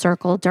social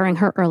circle during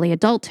her early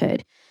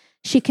adulthood.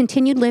 She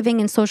continued living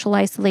in social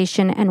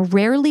isolation and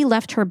rarely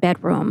left her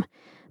bedroom.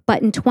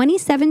 But in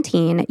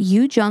 2017,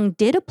 Yu Jung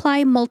did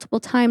apply multiple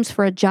times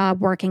for a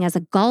job working as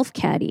a golf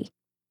caddy.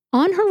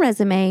 On her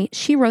resume,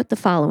 she wrote the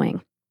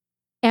following.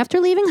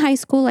 After leaving high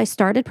school, I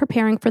started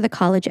preparing for the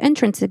college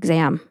entrance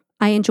exam.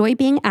 I enjoy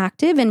being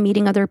active and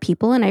meeting other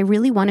people, and I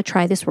really want to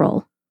try this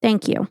role.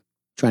 Thank you.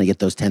 Trying to get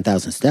those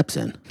 10,000 steps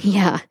in.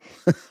 Yeah.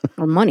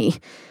 Or money.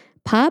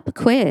 Pop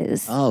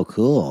quiz. Oh,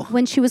 cool.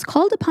 When she was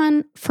called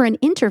upon for an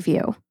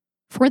interview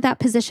for that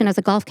position as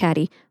a golf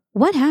caddy,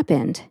 what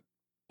happened?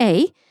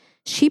 A,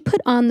 she put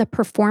on the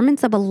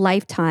performance of a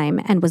lifetime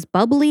and was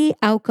bubbly,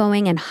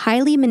 outgoing, and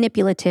highly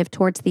manipulative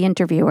towards the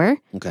interviewer.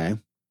 Okay.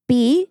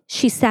 B,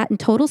 she sat in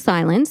total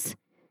silence.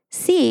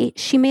 C,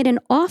 she made an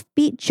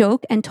offbeat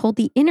joke and told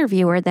the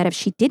interviewer that if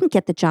she didn't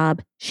get the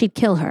job, she'd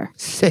kill her.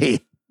 C.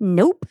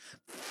 Nope.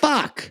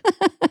 Fuck.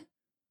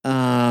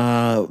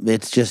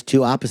 It's just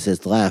two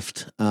opposites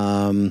left.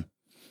 I'm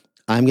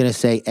going to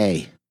say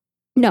A.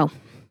 No.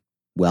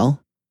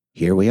 Well,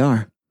 here we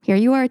are. Here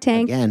you are,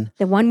 Tank. Again.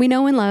 The one we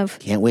know and love.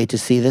 Can't wait to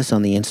see this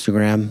on the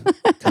Instagram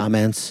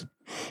comments.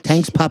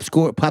 Tank's pop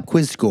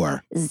quiz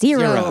score.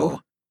 0.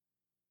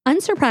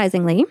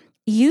 Unsurprisingly,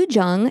 Yu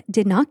Jung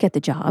did not get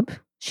the job.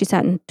 She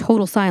sat in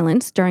total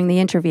silence during the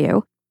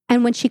interview.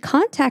 And when she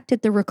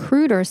contacted the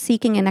recruiter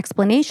seeking an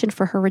explanation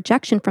for her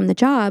rejection from the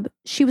job,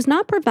 she was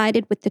not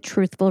provided with the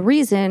truthful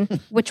reason,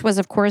 which was,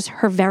 of course,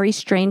 her very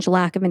strange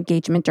lack of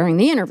engagement during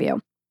the interview.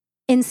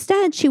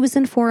 Instead, she was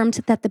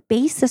informed that the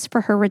basis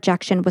for her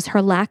rejection was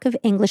her lack of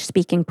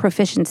English-speaking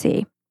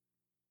proficiency.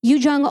 Yu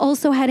Jung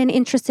also had an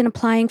interest in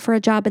applying for a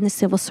job in the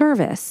civil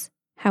service.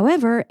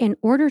 However, in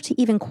order to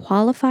even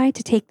qualify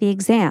to take the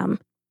exam,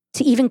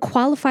 to even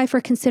qualify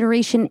for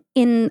consideration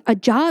in a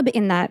job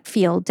in that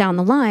field down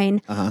the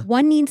line,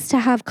 one needs to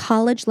have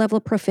college-level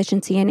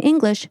proficiency in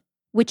English,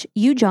 which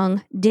Yu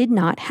Jung did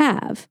not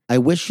have. I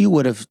wish you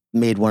would have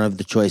made one of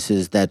the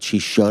choices that she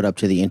showed up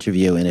to the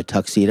interview in a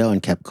tuxedo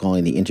and kept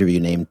calling the interview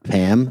name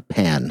Pan.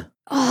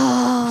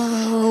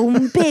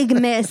 Oh, big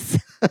miss.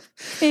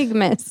 Big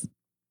miss.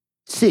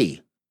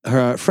 C.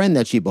 Her friend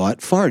that she bought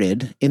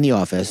farted in the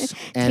office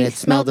and it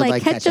smelled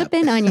like ketchup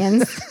and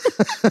onions.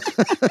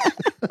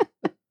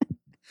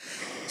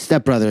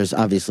 Step Brothers,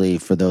 obviously,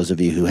 for those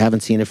of you who haven't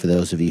seen it, for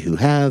those of you who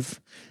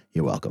have,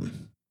 you're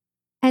welcome.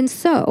 And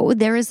so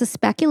there is a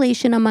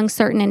speculation among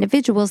certain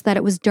individuals that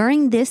it was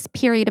during this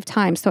period of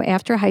time, so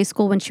after high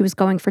school when she was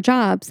going for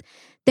jobs,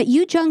 that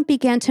Yu Jung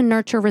began to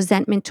nurture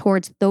resentment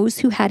towards those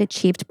who had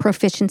achieved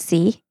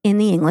proficiency in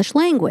the English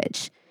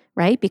language,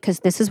 right? Because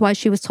this is why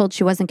she was told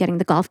she wasn't getting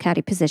the golf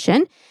caddy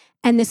position,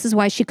 and this is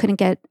why she couldn't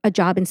get a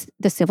job in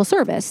the civil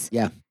service.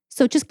 Yeah.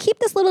 So just keep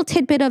this little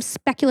tidbit of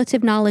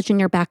speculative knowledge in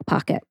your back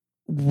pocket.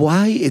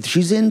 Why?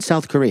 She's in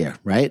South Korea,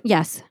 right?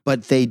 Yes.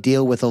 But they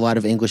deal with a lot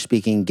of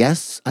English-speaking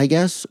guests, I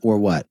guess, or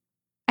what?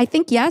 I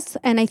think yes,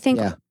 and I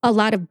think a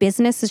lot of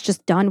business is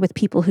just done with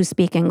people who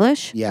speak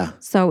English. Yeah.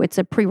 So it's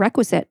a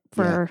prerequisite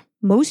for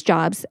most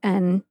jobs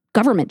and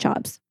government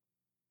jobs.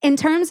 In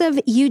terms of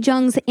Yu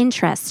Jung's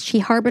interests, she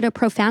harbored a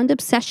profound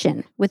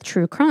obsession with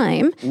true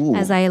crime,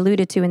 as I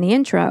alluded to in the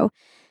intro,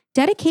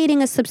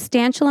 dedicating a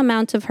substantial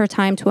amount of her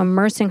time to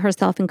immersing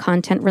herself in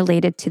content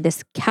related to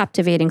this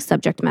captivating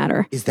subject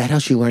matter. Is that how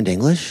she learned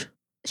English?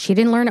 She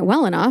didn't learn it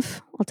well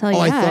enough, I'll tell you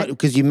that. I thought,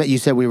 because you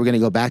said we were going to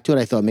go back to it,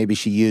 I thought maybe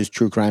she used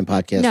true crime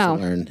podcasts to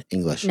learn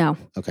English. No.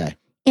 Okay.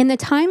 In the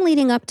time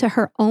leading up to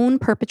her own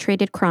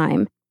perpetrated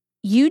crime,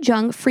 Yu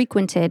Jung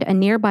frequented a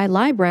nearby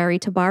library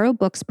to borrow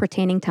books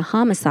pertaining to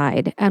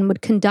homicide and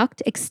would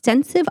conduct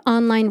extensive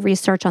online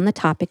research on the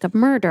topic of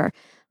murder,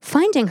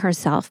 finding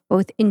herself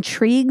both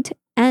intrigued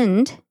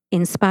and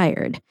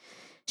inspired.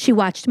 She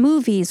watched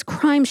movies,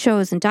 crime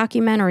shows, and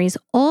documentaries,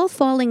 all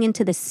falling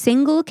into the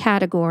single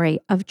category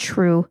of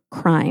true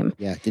crime.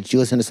 Yeah. Did she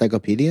listen to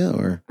Encyclopedia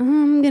or?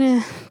 I'm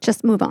going to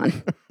just move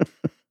on.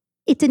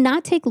 It did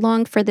not take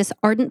long for this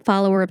ardent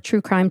follower of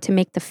true crime to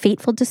make the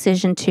fateful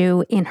decision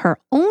to, in her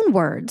own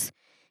words,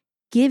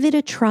 give it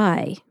a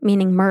try,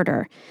 meaning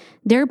murder,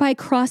 thereby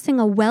crossing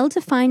a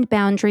well-defined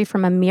boundary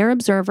from a mere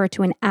observer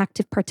to an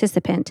active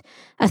participant,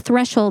 a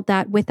threshold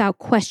that, without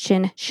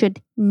question,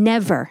 should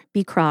never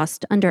be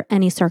crossed under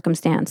any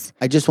circumstance.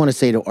 I just want to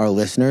say to our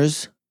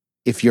listeners,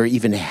 if you're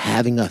even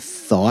having a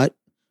thought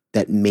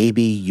that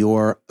maybe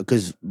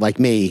because like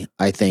me,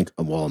 I think,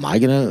 well, am I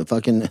going to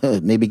fucking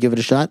maybe give it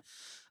a shot?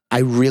 I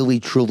really,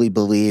 truly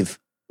believe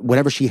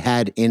whatever she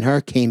had in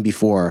her came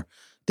before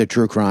the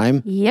true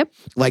crime. Yep.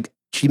 Like,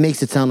 she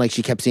makes it sound like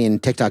she kept seeing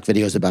TikTok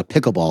videos about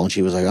pickleball and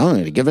she was like, oh, I'm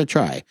going to give it a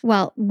try.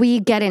 Well, we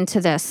get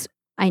into this.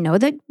 I know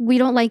that we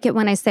don't like it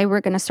when I say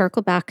we're going to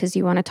circle back because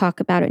you want to talk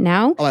about it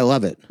now. Oh, I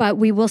love it. But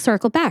we will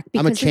circle back.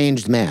 I'm a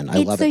changed man. I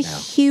love it now. It's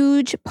a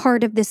huge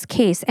part of this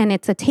case. And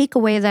it's a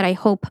takeaway that I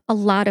hope a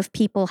lot of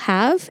people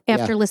have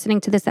after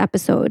listening to this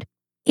episode.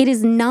 It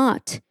is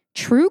not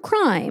true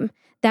crime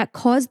that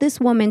caused this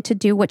woman to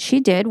do what she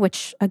did,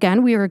 which,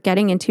 again, we are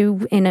getting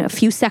into in a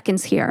few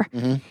seconds here.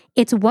 Mm-hmm.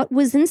 It's what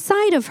was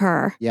inside of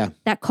her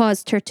that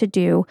caused her to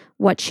do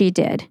what she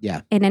did.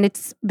 Yeah. And then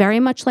it's very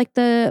much like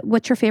the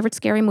What's Your Favorite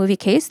Scary Movie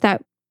case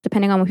that,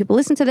 depending on when people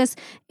listen to this,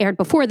 aired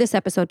before this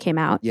episode came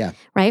out. Yeah.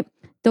 Right?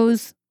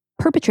 Those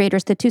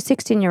perpetrators, the two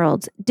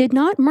 16-year-olds, did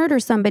not murder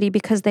somebody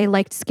because they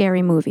liked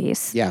scary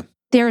movies. Yeah.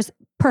 There's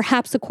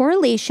perhaps a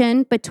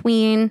correlation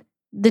between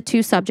the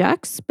two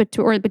subjects,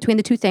 or between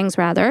the two things,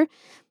 rather.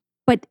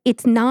 But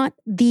it's not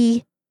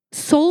the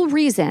sole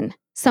reason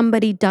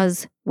somebody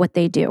does what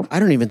they do. I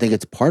don't even think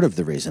it's part of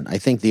the reason. I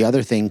think the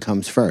other thing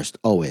comes first,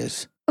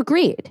 always.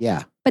 Agreed.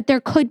 Yeah. But there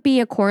could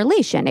be a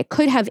correlation. It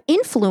could have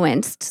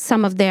influenced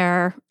some of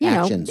their,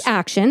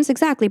 actions.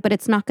 Exactly. But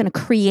it's not going to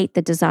create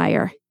the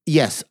desire.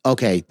 Yes.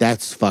 Okay.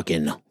 That's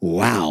fucking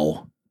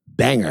wow.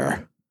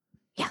 Banger.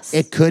 Yes.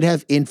 It could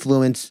have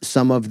influenced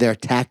some of their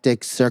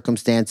tactics,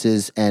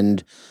 circumstances,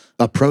 and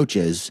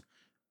approaches,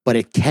 but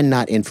it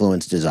cannot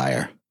influence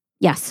desire.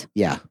 Yes.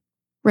 Yeah.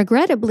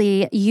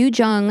 Regrettably, Yu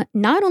Jung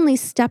not only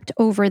stepped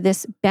over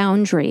this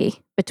boundary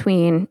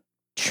between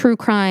true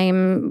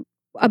crime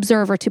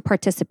observer to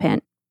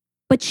participant,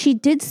 but she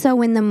did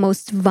so in the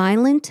most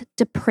violent,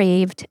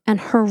 depraved, and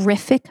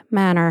horrific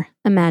manner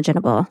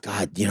imaginable.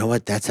 God, you know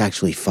what? That's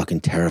actually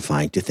fucking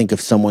terrifying to think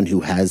of someone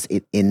who has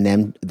it in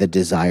them, the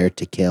desire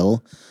to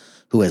kill,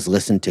 who has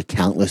listened to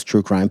countless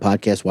true crime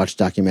podcasts, watched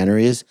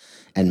documentaries,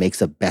 and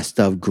makes a best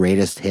of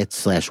greatest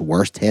hits /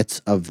 worst hits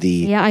of the...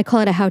 Yeah, I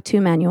call it a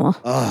how-to manual.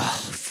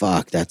 Oh,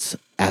 fuck. That's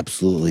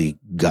absolutely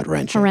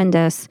gut-wrenching.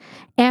 Horrendous.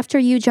 After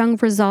Yu Jung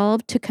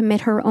resolved to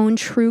commit her own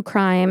true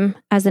crime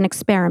as an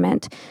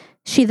experiment,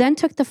 she then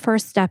took the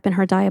first step in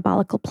her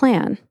diabolical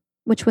plan,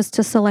 which was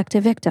to select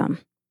a victim.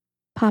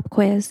 Pop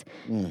quiz.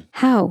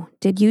 How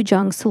did Yu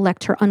Jung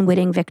select her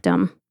unwitting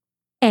victim?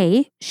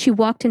 A, she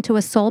walked into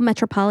a Seoul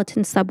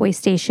metropolitan subway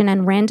station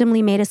and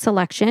randomly made a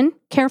selection,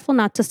 careful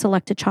not to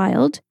select a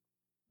child.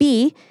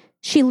 B,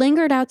 she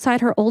lingered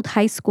outside her old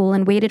high school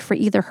and waited for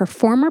either her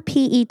former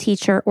PE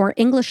teacher or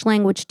English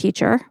language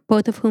teacher,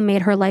 both of whom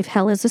made her life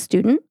hell as a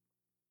student.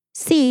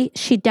 C,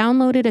 she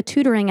downloaded a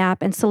tutoring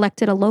app and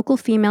selected a local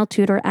female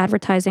tutor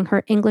advertising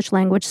her English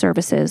language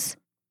services.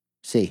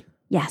 C.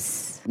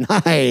 Yes.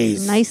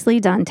 Nice. Nicely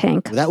done,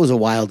 Tank. That was a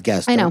wild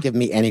guess. I know. Don't give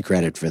me any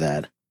credit for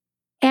that.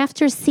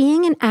 After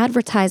seeing an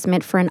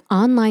advertisement for an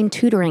online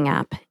tutoring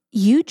app,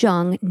 Yu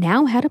Jung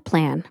now had a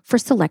plan for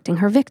selecting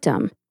her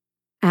victim.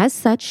 As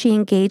such, she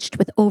engaged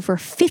with over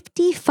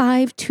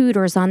 55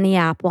 tutors on the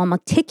app while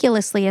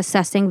meticulously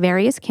assessing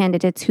various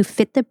candidates who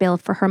fit the bill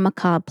for her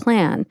macabre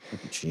plan.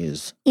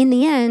 Jeez. In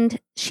the end,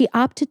 she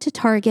opted to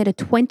target a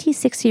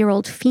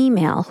 26-year-old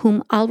female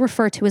whom I'll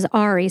refer to as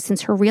Ari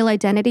since her real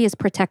identity is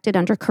protected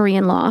under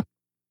Korean law.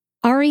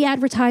 Ari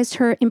advertised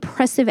her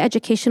impressive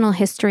educational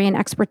history and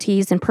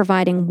expertise in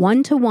providing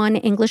one-to-one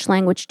English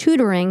language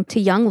tutoring to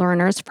young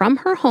learners from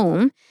her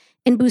home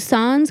in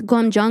Busan's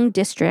Gwamjung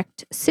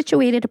district,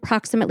 situated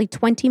approximately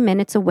 20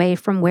 minutes away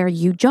from where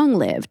Yu Jung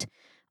lived.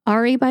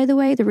 Ari, by the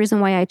way, the reason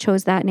why I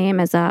chose that name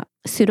as a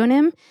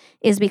pseudonym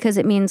is because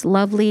it means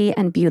lovely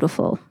and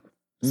beautiful.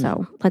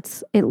 So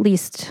let's at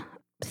least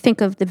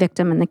think of the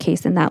victim in the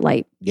case in that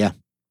light. Yeah.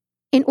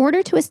 In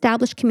order to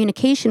establish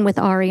communication with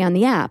Ari on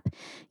the app,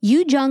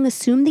 Yu Jung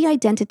assumed the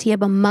identity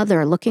of a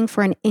mother looking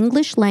for an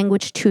English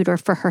language tutor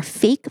for her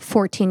fake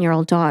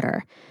 14-year-old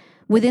daughter.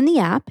 Within the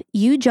app,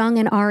 Yu Jung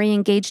and Ari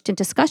engaged in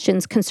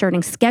discussions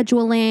concerning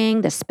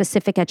scheduling, the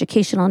specific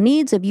educational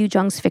needs of Yu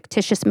Jung's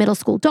fictitious middle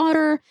school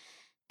daughter,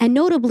 and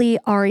notably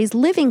Ari's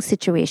living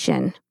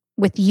situation,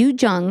 with Yu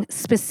Jung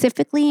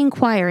specifically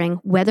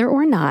inquiring whether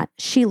or not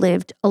she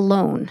lived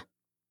alone.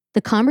 The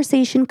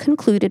conversation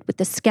concluded with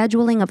the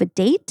scheduling of a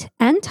date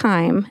and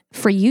time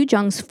for Yu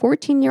Jung's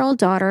 14-year-old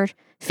daughter,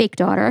 fake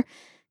daughter,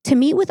 to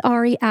meet with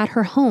Ari at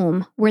her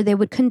home where they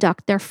would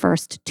conduct their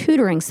first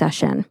tutoring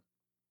session.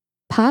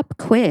 Pop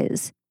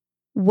quiz.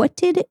 What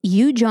did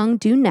Yoo Jung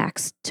do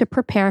next to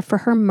prepare for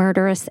her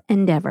murderous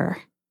endeavor?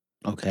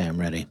 Okay, I'm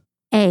ready.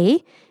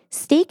 A.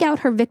 Stake out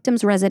her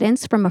victim's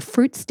residence from a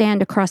fruit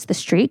stand across the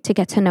street to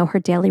get to know her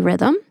daily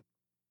rhythm.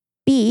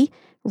 B.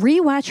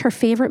 Rewatch her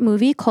favorite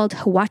movie called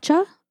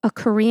Hwacha, a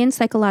Korean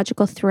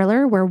psychological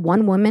thriller where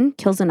one woman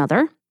kills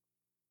another.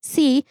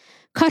 C.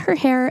 Cut her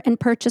hair and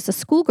purchase a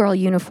schoolgirl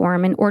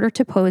uniform in order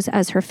to pose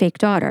as her fake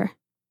daughter.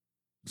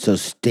 So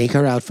stake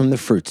her out from the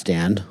fruit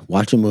stand,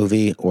 watch a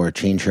movie, or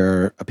change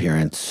her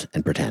appearance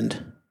and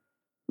pretend.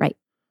 Right.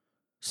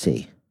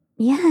 C.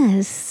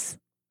 Yes.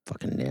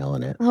 Fucking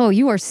nailing it. Oh,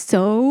 you are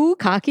so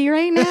cocky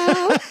right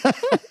now.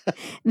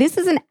 This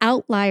is an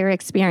outlier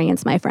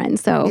experience, my friend.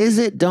 So Is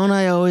it? Don't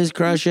I always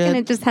crush I'm it?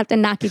 gonna just have to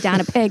knock you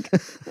down a peg.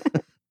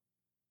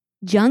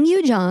 Jung Yoo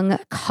Jung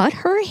cut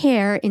her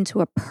hair into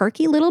a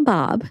perky little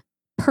bob,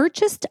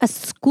 purchased a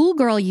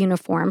schoolgirl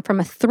uniform from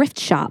a thrift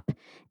shop,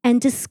 and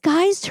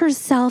disguised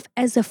herself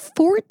as a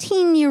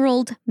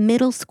 14-year-old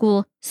middle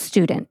school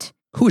student.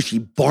 Who is she?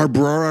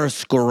 Barbara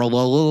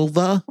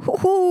Skorolova?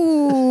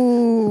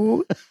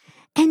 Ooh.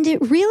 And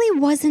it really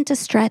wasn't a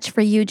stretch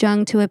for Yoo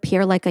Jung to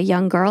appear like a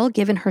young girl,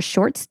 given her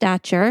short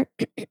stature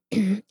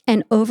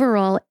and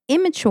overall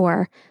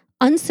immature,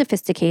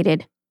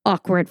 unsophisticated,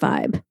 awkward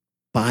vibe.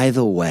 By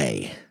the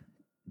way,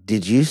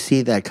 did you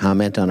see that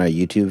comment on our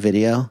YouTube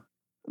video?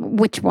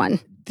 Which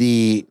one?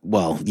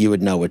 Well, you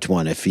would know which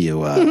one if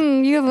you...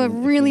 You have a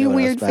really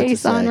weird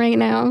face on right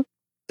now.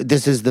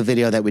 This is the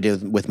video that we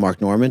did with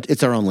Mark Normand.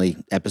 It's our only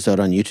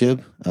episode on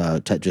YouTube.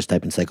 Just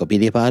type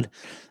Encyclopedia Pod.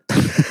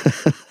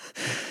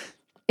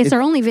 It's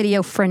our only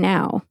video for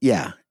now.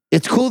 Yeah.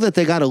 It's cool that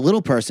they got a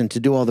little person to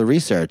do all the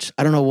research.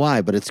 I don't know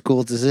why, but it's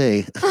cool to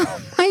see.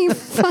 Oh my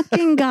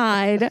fucking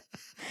God.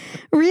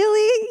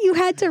 Really? You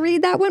had to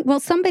read that one?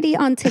 Well, somebody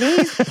on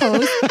today's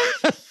post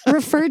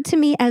referred to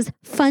me as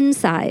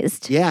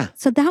fun-sized. Yeah.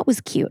 So that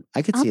was cute.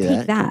 I could I'll see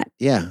take that.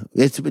 Yeah.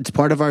 It's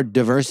part of our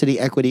diversity,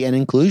 equity, and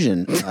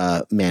inclusion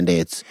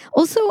mandates.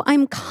 Also,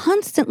 I'm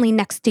constantly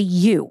next to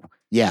you.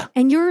 Yeah.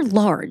 And you're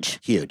large.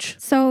 Huge.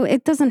 So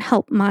it doesn't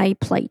help my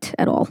plight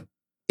at all.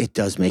 It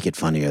does make it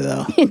funnier,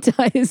 though. It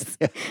does.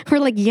 We're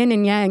like yin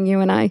and yang, you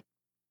and I.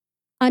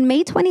 On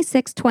May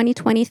 26,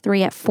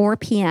 2023 at 4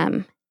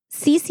 p.m.,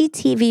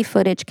 CCTV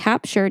footage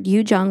captured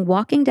Yoo Jung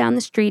walking down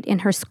the street in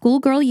her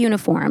schoolgirl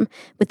uniform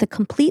with a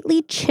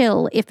completely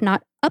chill, if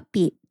not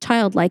upbeat,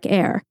 childlike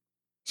air.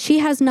 She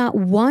has not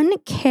one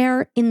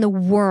care in the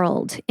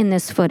world in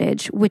this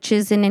footage, which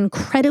is an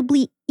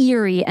incredibly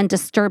eerie and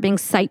disturbing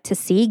sight to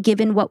see,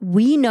 given what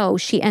we know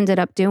she ended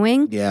up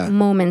doing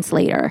moments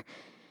later.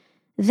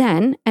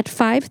 Then, at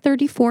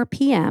 5:34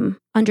 p.m.,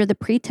 under the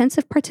pretense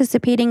of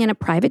participating in a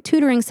private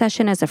tutoring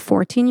session as a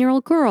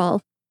 14-year-old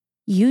girl,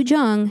 Yoo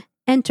Jung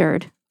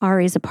entered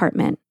Ari's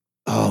apartment.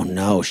 Oh,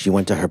 no. She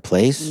went to her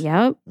place?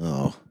 Yep.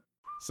 Oh.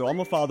 So I'm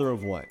a father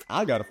of one.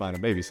 I gotta find a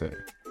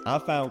babysitter. I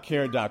found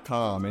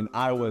care.com and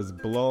I was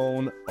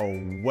blown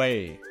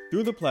away.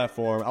 Through the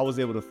platform, I was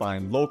able to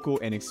find local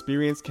and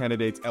experienced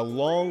candidates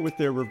along with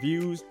their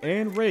reviews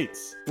and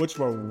rates, which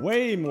were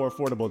way more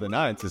affordable than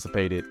I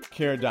anticipated.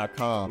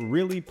 Care.com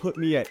really put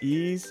me at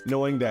ease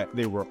knowing that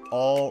they were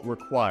all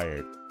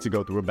required to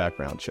go through a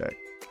background check.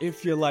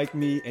 If you're like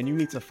me and you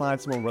need to find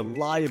someone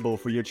reliable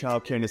for your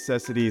childcare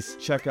necessities,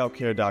 check out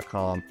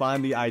care.com.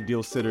 Find the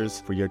ideal sitters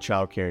for your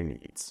childcare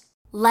needs.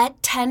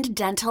 Let Tend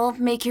Dental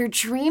make your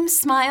dream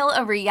smile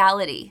a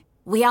reality.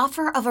 We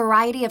offer a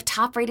variety of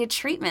top-rated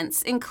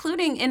treatments,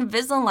 including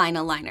Invisalign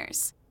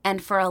aligners.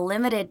 And for a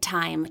limited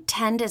time,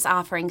 Tend is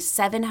offering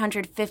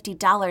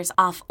 $750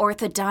 off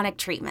orthodontic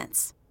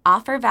treatments.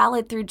 Offer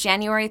valid through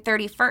January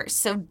 31st,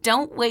 so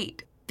don't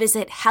wait.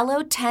 Visit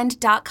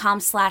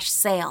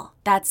hellotend.com/sale.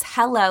 That's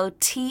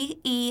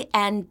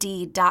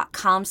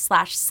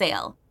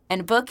hellotend.com/sale.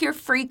 And book your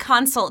free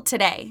consult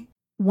today.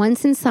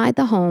 Once inside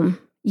the home,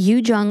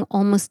 Yoo Jung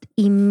almost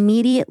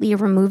immediately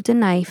removed a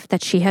knife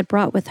that she had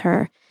brought with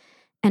her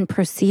and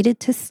proceeded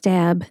to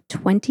stab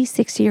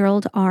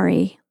 26-year-old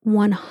Ari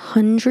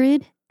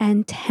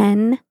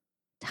 110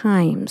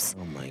 times.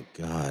 Oh my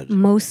God.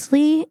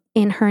 Mostly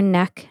in her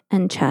neck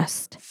and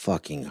chest.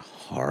 Fucking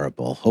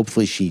horrible.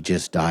 Hopefully she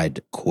just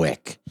died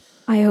quick.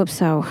 I hope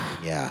so.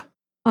 Yeah.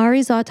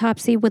 Ari's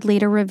autopsy would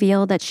later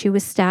reveal that she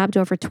was stabbed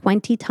over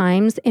 20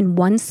 times in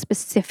one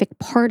specific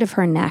part of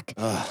her neck,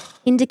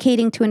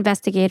 indicating to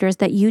investigators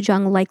that Yoo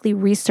Jung likely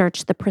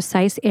researched the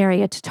precise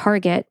area to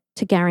target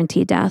to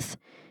guarantee death,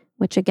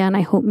 which again,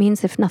 I hope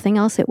means if nothing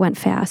else, it went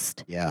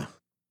fast. Yeah.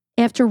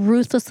 After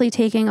ruthlessly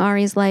taking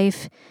Ari's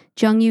life,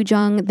 Jung Yoo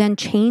Jung then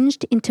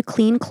changed into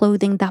clean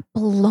clothing that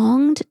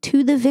belonged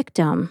to the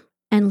victim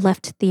and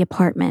left the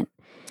apartment.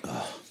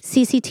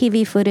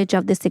 CCTV footage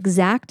of this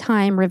exact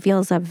time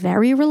reveals a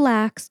very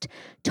relaxed,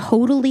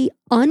 totally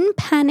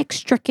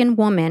unpanic-stricken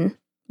woman,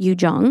 Yoo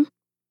Jung,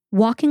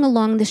 walking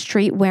along the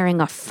street wearing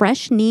a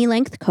fresh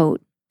knee-length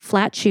coat,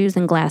 flat shoes,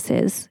 and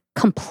glasses,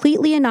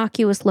 completely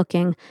innocuous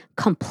looking,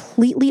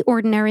 completely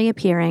ordinary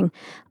appearing,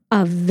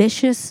 a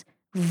vicious,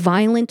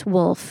 violent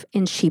wolf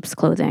in sheep's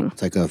clothing.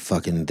 It's like a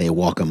fucking They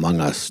Walk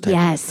Among Us type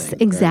Yes, of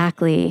thing.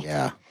 exactly. Right?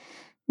 Yeah.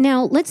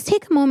 Now, let's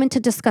take a moment to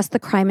discuss the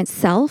crime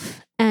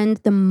itself and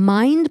the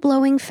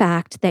mind-blowing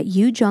fact that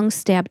Yu Jung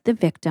stabbed the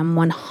victim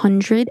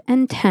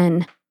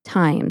 110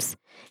 times.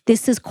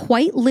 This is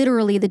quite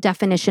literally the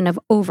definition of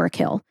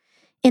overkill.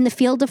 In the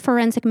field of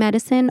forensic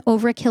medicine,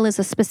 overkill is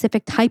a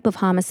specific type of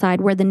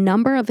homicide where the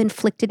number of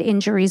inflicted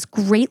injuries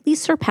greatly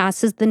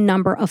surpasses the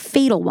number of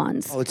fatal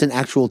ones. Oh, it's an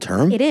actual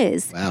term? It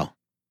is. Wow.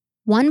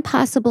 One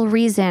possible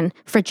reason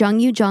for Jung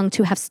Yu Jung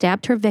to have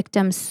stabbed her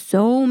victim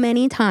so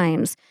many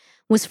times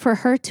was for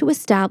her to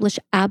establish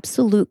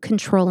absolute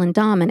control and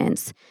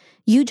dominance.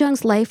 Yu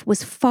Jung's life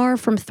was far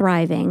from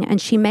thriving,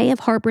 and she may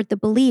have harbored the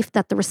belief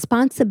that the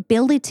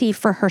responsibility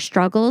for her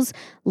struggles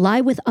lie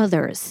with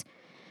others.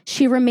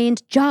 She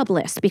remained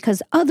jobless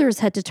because others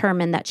had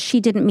determined that she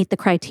didn't meet the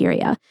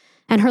criteria,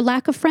 and her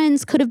lack of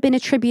friends could have been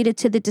attributed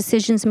to the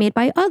decisions made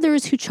by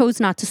others who chose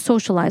not to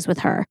socialize with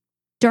her.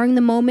 During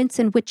the moments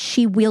in which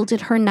she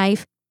wielded her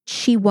knife,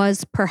 she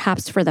was,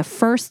 perhaps for the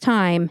first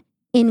time,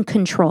 in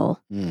control.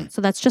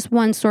 So that's just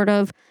one sort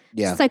of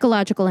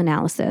psychological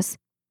analysis.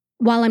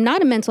 While I'm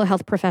not a mental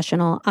health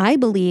professional, I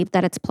believe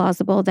that it's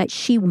plausible that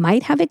she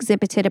might have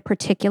exhibited a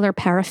particular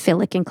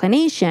paraphilic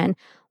inclination,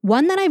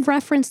 one that I've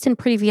referenced in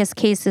previous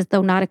cases,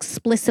 though not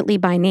explicitly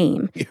by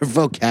name. Your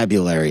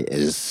vocabulary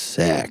is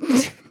sick.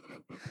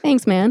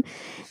 Thanks, man.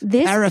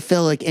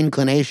 Paraphilic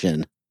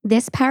inclination.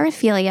 This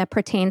paraphilia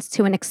pertains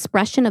to an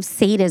expression of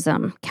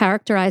sadism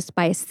characterized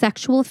by a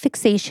sexual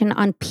fixation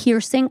on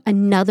piercing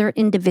another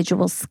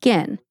individual's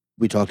skin.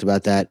 We talked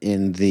about that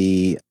in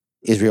the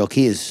Israel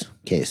Keys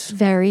case.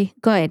 Very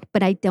good.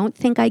 But I don't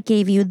think I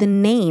gave you the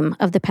name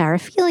of the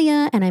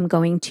paraphilia, and I'm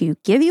going to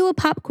give you a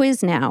pop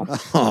quiz now.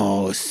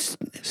 Oh,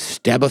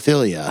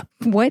 stabophilia.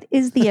 What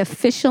is the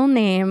official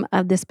name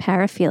of this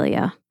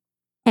paraphilia?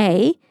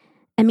 A,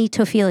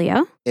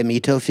 emetophilia.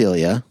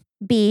 Emetophilia.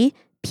 B,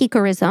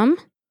 picorism.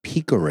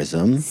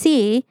 Picorism.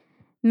 C,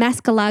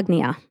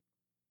 mascalagnia.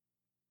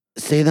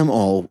 Say them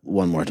all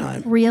one more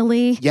time.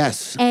 Really?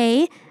 Yes.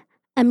 A,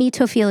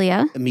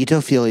 emetophilia.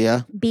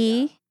 Emetophilia.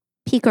 B,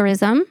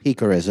 picorism.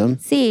 Picorism.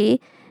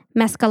 C,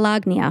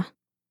 mescalagnia.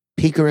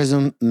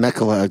 Picorism,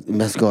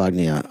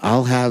 mescalagnia.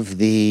 I'll have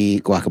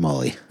the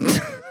guacamole.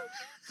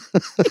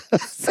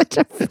 Such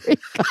a freak.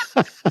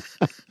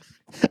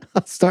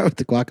 I'll start with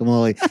the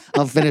guacamole.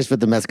 I'll finish with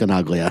the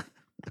mescanaglia.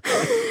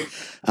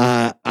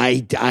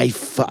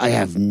 I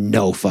have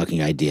no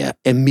fucking idea.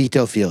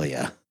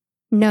 Emetophilia.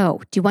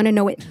 No. Do you want to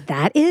know what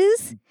that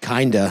is?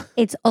 Kinda.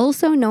 It's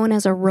also known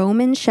as a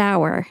Roman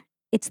shower.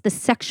 It's the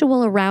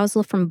sexual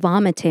arousal from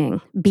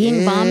vomiting,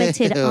 being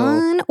vomited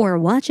on or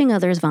watching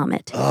others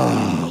vomit.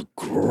 Oh,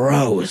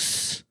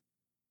 gross.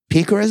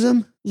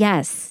 Picorism?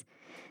 Yes.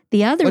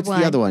 The other What's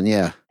the other one?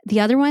 Yeah.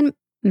 The other one,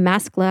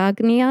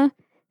 mascalagnia,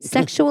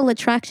 sexual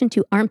attraction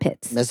to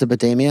armpits.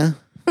 Mesopotamia?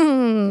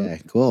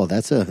 Okay, cool.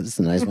 That's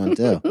a nice one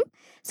too.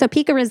 So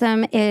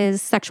picorism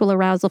is sexual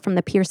arousal from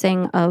the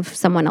piercing of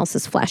someone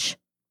else's flesh.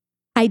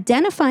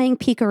 Identifying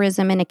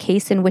picorism in a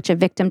case in which a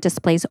victim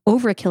displays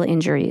overkill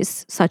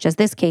injuries, such as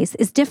this case,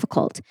 is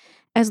difficult,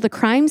 as the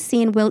crime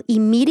scene will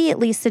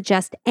immediately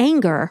suggest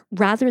anger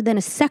rather than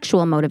a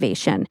sexual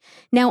motivation.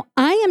 Now,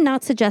 I am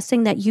not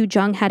suggesting that Yu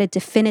Jung had a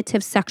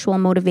definitive sexual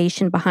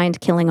motivation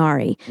behind killing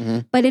Ari,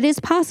 but it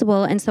is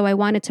possible, and so I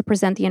wanted to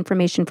present the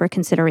information for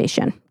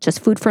consideration.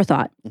 Just food for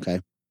thought. Okay.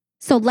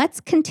 So let's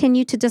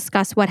continue to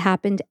discuss what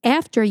happened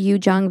after Yu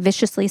Jung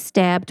viciously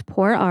stabbed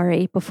poor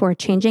Ari before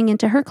changing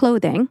into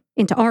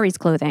Ari's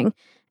clothing,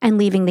 and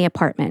leaving the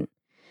apartment.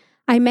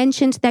 I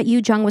mentioned that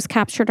Yu Jung was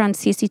captured on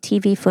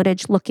CCTV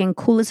footage looking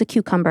cool as a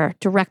cucumber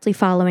directly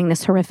following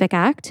this horrific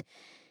act.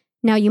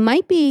 Now, you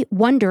might be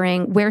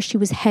wondering where she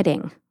was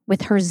heading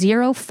with her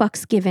zero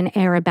fucks given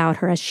air about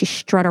her as she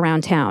strut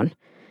around town.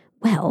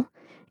 Well,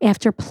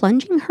 after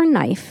plunging her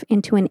knife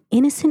into an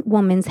innocent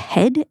woman's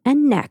head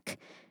and neck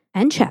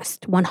and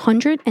chest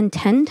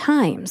 110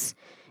 times,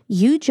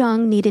 Yu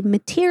Jung needed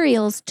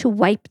materials to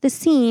wipe the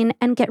scene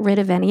and get rid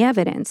of any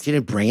evidence. She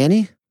didn't bring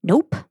any?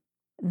 Nope.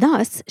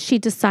 Thus, she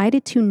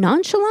decided to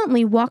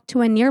nonchalantly walk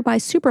to a nearby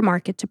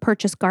supermarket to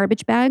purchase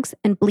garbage bags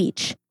and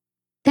bleach.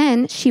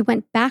 Then she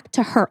went back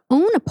to her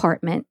own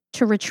apartment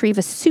to retrieve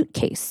a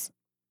suitcase.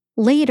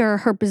 Later,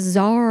 her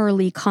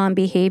bizarrely calm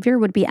behavior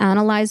would be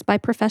analyzed by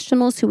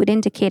professionals who would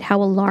indicate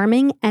how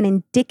alarming and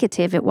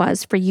indicative it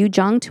was for Yu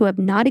Jung to have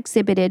not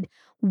exhibited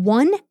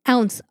 1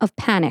 ounce of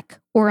panic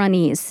or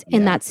unease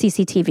in that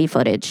CCTV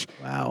footage.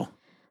 Wow.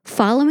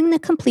 Following the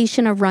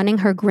completion of running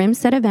her grim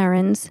set of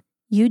errands,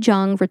 Yu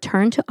Jung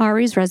returned to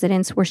Ari's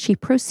residence where she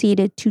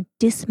proceeded to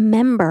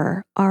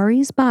dismember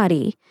Ari's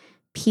body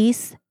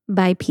piece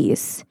by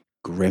piece.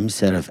 Grim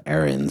set of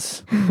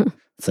errands.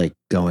 It's like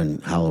going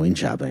Halloween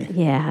shopping.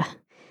 Yeah.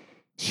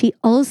 She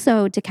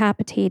also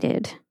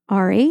decapitated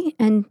Ari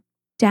and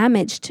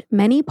damaged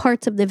many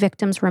parts of the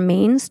victim's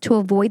remains to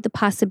avoid the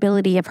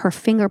possibility of her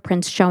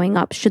fingerprints showing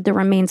up should the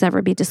remains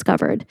ever be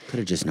discovered. Could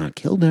have just not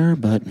killed her,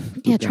 but...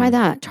 Yeah, try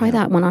that. Try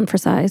that one on for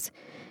size.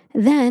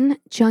 Then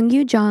Jung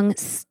Yoo-jung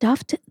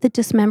stuffed the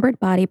dismembered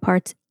body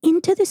parts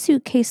into the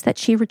suitcase that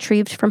she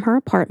retrieved from her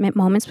apartment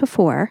moments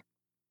before,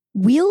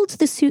 wheeled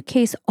the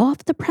suitcase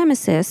off the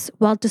premises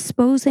while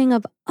disposing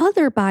of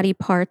other body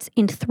parts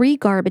in 3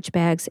 garbage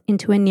bags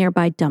into a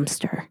nearby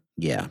dumpster.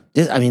 Yeah.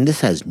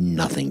 This has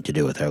nothing to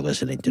do with her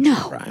listening to true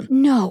crime.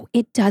 No,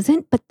 it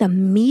doesn't. But the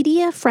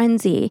media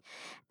frenzy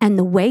and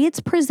the way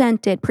it's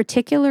presented,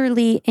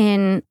 particularly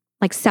in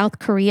like South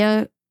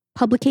Korea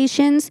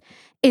publications,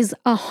 is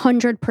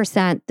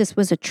 100%. This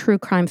was a true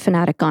crime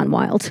fanatic gone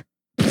wild.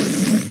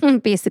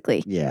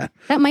 Basically. Yeah.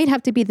 That might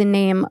have to be the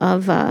name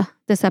of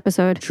this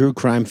episode. True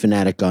crime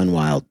fanatic gone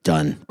wild.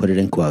 Done. Put it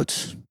in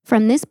quotes.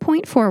 From this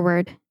point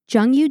forward,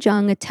 Jung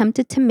Yoo-jung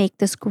attempted to make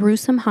this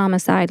gruesome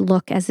homicide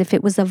look as if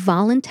it was a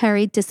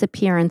voluntary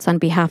disappearance on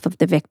behalf of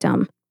the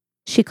victim.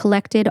 She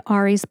collected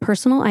Ari's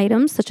personal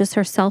items, such as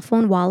her cell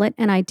phone, wallet,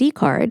 and ID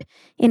card,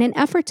 in an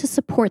effort to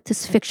support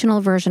this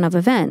fictional version of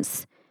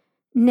events.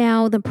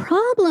 Now, the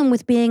problem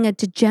with being a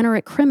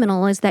degenerate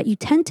criminal is that you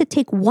tend to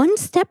take 1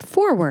 step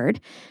forward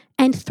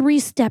and 3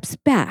 steps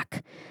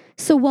back.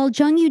 So while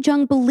Jung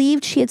Yoo-jung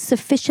believed she had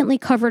sufficiently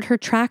covered her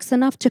tracks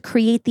enough to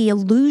create the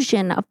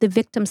illusion of the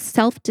victim's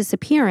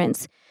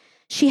self-disappearance,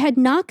 she had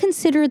not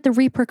considered the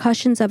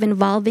repercussions of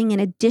involving an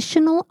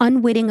additional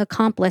unwitting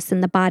accomplice in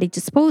the body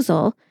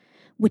disposal,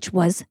 which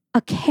was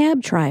a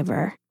cab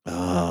driver.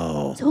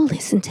 Oh. So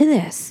listen to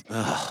this.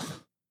 Ugh.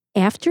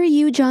 After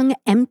Yoo-jung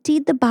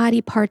emptied the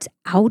body parts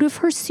out of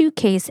her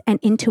suitcase and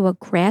into a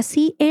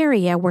grassy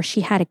area where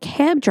she had a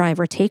cab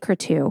driver take her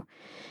to,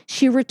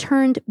 she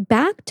returned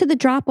back to the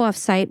drop-off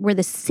site where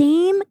the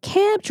same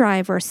cab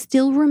driver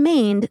still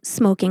remained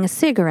smoking a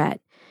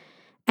cigarette.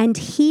 And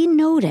he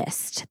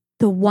noticed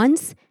the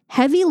once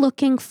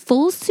heavy-looking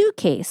full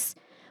suitcase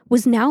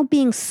was now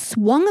being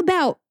swung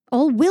about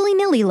all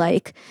willy-nilly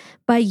like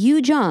by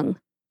Yoo-jung,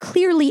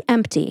 clearly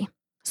empty.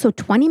 So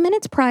 20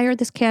 minutes prior,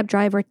 this cab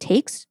driver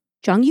takes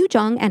Jung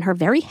Yoo-jung and her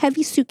very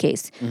heavy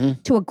suitcase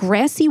to a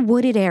grassy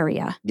wooded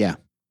area. Yeah.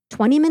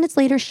 20 minutes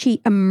later,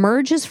 she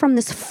emerges from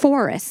this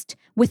forest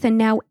with a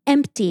now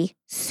empty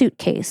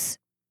suitcase.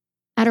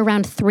 At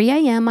around 3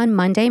 a.m. on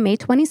Monday, May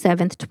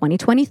 27th,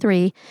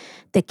 2023,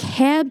 the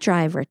cab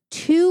driver,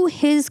 to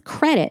his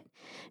credit,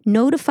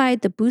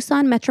 notified the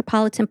Busan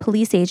Metropolitan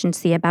Police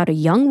Agency about a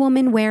young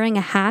woman wearing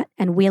a hat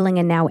and wheeling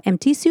a now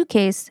empty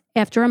suitcase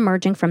after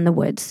emerging from the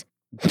woods.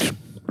 What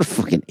a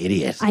fucking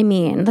idiot.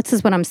 This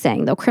is what I'm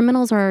saying, though.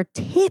 Criminals are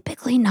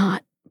typically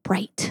not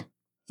bright.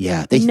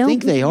 Yeah, they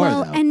think they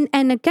are, though.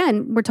 And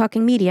again, we're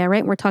talking media,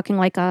 right? We're talking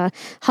like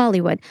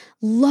Hollywood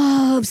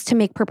loves to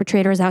make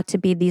perpetrators out to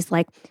be these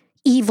like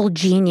evil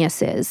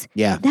geniuses.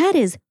 Yeah. That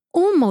is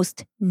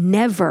almost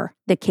never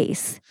the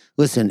case.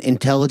 Listen,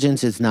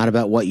 intelligence is not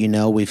about what you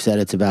know. We've said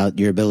it's about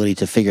your ability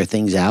to figure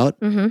things out.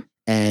 Mm-hmm.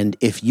 And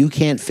if you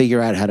can't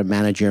figure out how to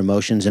manage your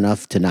emotions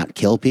enough to not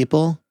kill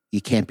people,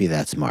 you can't be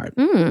that smart.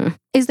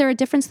 Is there a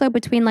difference, though,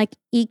 between like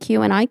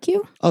EQ and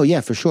IQ? Oh,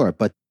 yeah, for sure.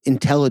 But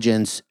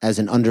intelligence as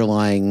an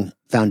underlying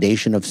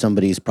foundation of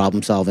somebody's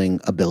problem-solving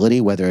ability,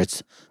 whether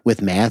it's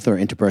with math or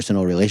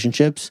interpersonal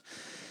relationships,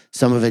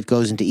 some of it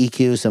goes into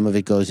EQ, some of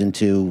it goes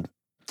into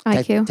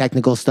IQ.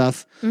 Technical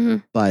stuff. Mm-hmm.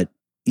 But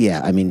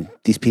yeah,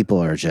 these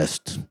people are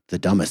just the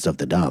dumbest of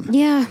the dumb.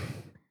 Yeah.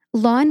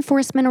 Law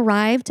enforcement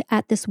arrived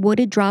at this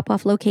wooded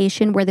drop-off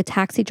location where the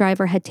taxi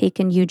driver had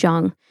taken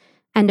Yoo-jung.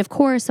 And of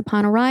course,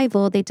 upon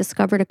arrival, they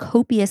discovered a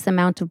copious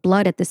amount of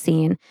blood at the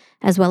scene,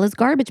 as well as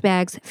garbage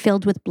bags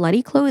filled with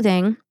bloody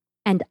clothing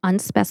and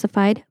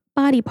unspecified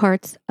body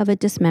parts of a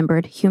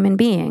dismembered human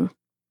being.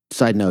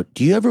 Side note,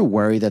 do you ever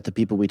worry that the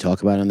people we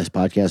talk about on this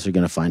podcast are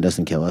going to find us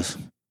and kill us?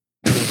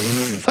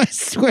 I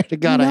swear to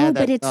God, I had that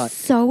but it's thought.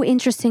 so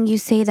interesting you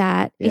say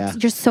that. Yeah.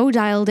 You're so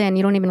dialed in,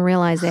 you don't even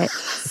realize it.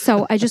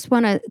 So I just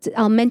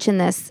I'll mention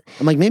this.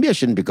 I'm like, maybe I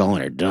shouldn't be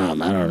calling her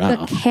dumb. I don't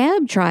know. The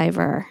cab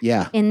driver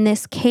in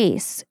this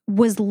case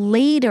was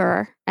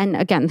later, and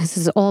again, this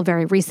is all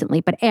very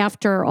recently, but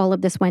after all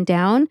of this went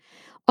down,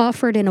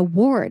 offered an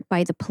award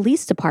by the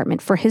police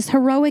department for his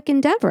heroic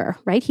endeavor,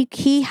 right?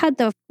 He had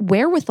the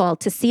wherewithal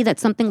to see that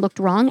something looked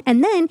wrong.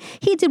 And then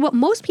he did what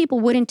most people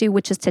wouldn't do,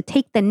 which is to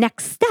take the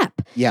next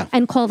step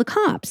and call the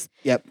cops.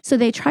 Yep. So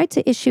they tried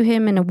to issue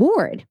him an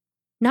award.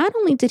 Not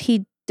only did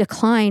he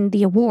decline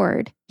the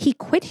award, he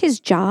quit his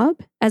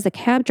job as a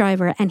cab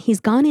driver and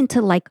he's gone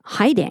into like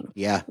hiding.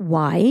 Yeah.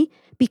 Why?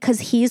 Because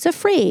he's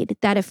afraid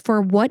that if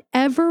for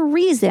whatever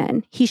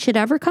reason he should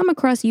ever come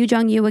across Yoo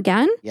Jung-yoo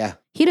again,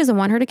 he doesn't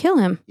want her to kill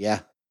him.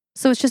 Yeah.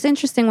 So it's just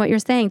interesting what you're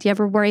saying. Do you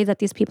ever worry that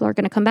these people are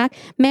going to come back?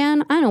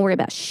 Man, I don't worry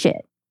about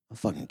shit. I'll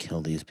fucking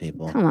kill these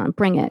people. Come on,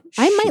 bring it.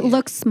 I might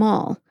look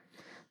small,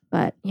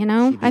 but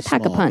I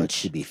pack small, a punch. But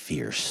she'd be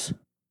fierce.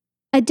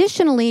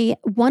 Additionally,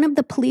 one of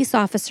the police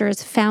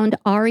officers found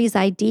Ari's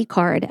ID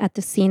card at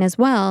the scene as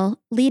well,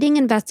 leading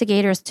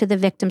investigators to the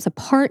victim's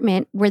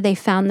apartment where they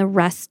found the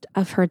rest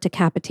of her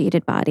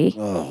decapitated body.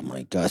 Oh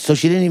my God. So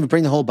she didn't even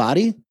bring the whole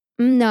body?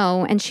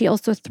 No, and she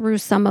also threw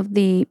some of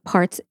the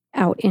parts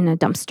out in a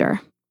dumpster.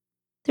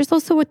 There's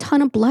also a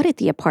ton of blood at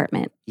the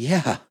apartment.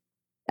 Yeah.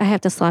 I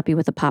have to slap you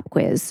with a pop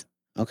quiz.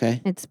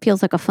 Okay. It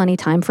feels like a funny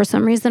time for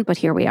some reason, but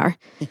here we are.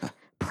 Yeah.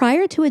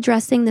 Prior to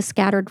addressing the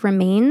scattered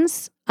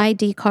remains,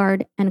 ID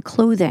card, and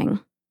clothing,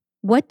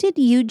 what did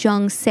Yu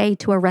Jung say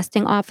to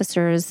arresting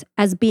officers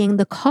as being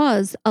the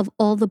cause of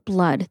all the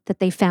blood that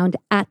they found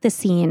at the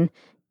scene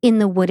in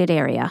the wooded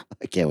area?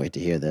 I can't wait to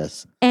hear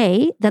this.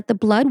 A, that the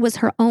blood was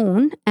her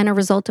own and a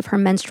result of her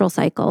menstrual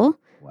cycle.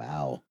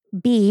 Wow.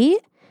 B,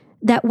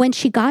 that when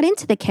she got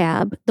into the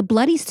cab, the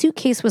bloody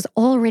suitcase was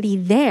already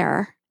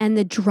there and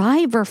the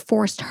driver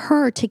forced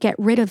her to get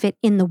rid of it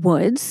in the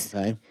woods.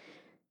 Okay.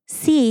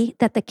 C,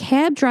 that the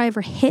cab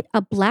driver hit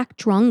a black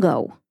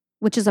drongo,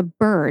 which is a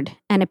bird,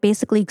 and it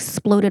basically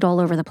exploded all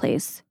over the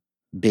place.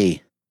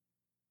 B.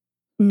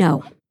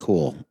 No.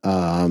 Cool.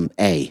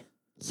 A.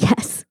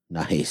 Yes.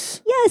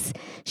 Nice. Yes.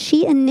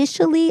 She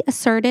initially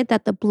asserted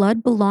that the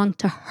blood belonged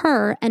to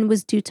her and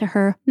was due to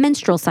her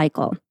menstrual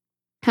cycle.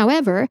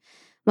 However,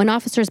 when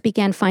officers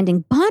began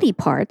finding body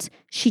parts,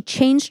 she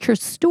changed her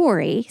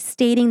story,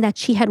 stating that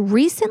she had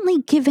recently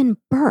given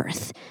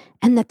birth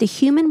and that the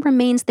human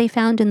remains they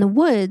found in the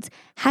woods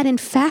had in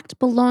fact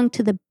belonged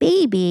to the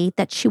baby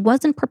that she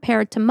wasn't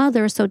prepared to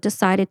mother, so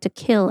decided to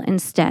kill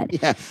instead.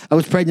 Yeah, I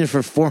was pregnant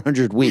for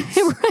 400 weeks.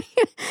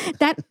 Right?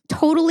 That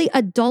totally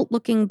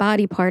adult-looking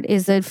body part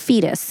is a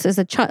fetus, is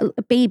a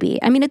baby.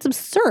 I mean, it's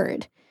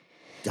absurd.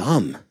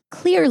 Dumb.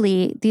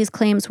 Clearly, these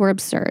claims were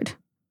absurd.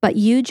 But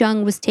Yu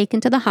Jung was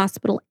taken to the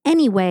hospital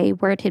anyway,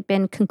 where it had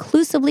been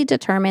conclusively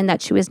determined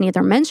that she was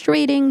neither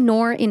menstruating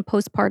nor in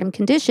postpartum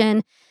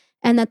condition,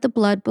 and that the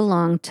blood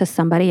belonged to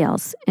somebody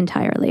else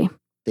entirely.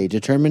 They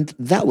determined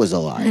that was a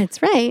lie.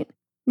 That's right.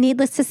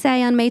 Needless to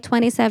say, on May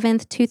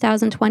 27th,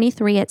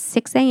 2023 at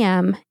 6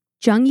 a.m.,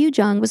 Jung Yu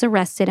Jung was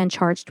arrested and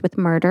charged with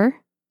murder,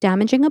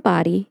 damaging a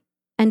body,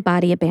 and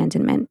body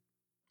abandonment.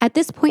 At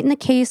this point in the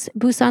case,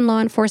 Busan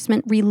law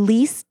enforcement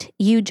released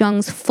Yu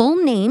Jung's full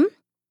name,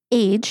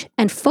 age,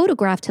 and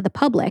photograph to the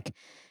public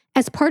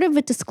as part of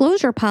a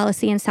disclosure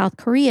policy in South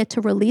Korea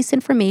to release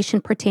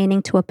information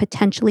pertaining to a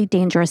potentially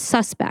dangerous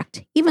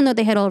suspect, even though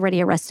they had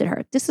already arrested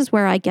her. This is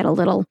where I get a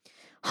little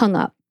hung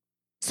up.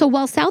 So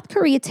while South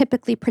Korea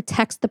typically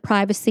protects the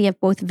privacy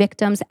of both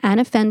victims and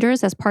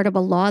offenders as part of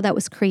a law that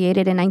was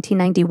created in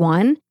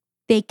 1991,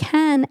 they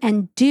can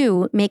and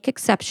do make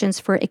exceptions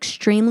for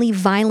extremely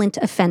violent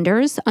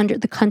offenders under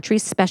the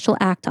country's Special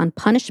Act on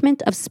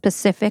Punishment of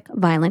Specific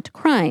Violent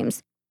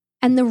Crimes.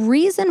 And the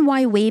reason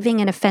why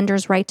waiving an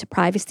offender's right to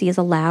privacy is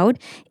allowed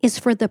is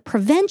for the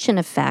prevention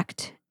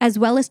effect, as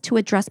well as to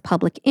address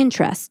public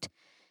interest.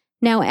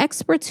 Now,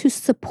 experts who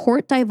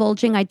support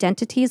divulging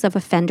identities of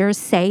offenders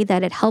say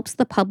that it helps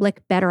the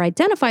public better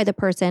identify the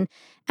person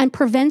and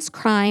prevents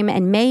crime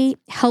and may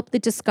help the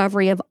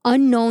discovery of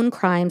unknown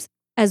crimes,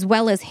 as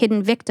well as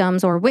hidden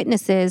victims or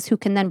witnesses who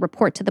can then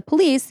report to the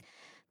police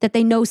that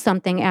they know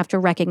something after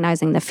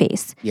recognizing the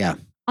face. Yeah.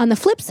 On the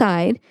flip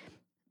side,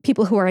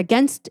 people who are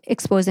against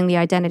exposing the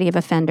identity of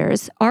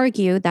offenders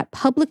argue that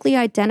publicly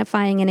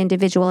identifying an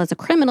individual as a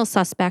criminal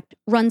suspect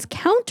runs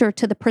counter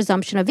to the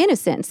presumption of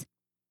innocence,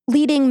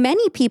 leading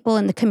many people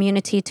in the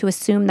community to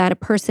assume that a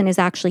person is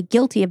actually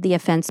guilty of the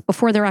offense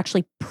before they're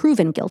actually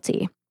proven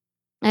guilty.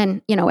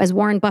 And, you know, as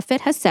Warren Buffett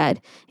has said,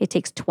 it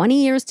takes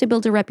 20 years to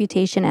build a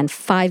reputation and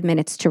 5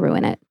 minutes to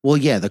ruin it. Well,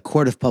 yeah, the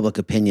court of public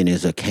opinion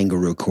is a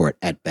kangaroo court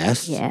at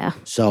best. Yeah.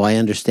 So I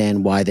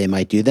understand why they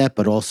might do that,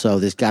 but also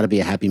there's got to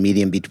be a happy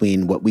medium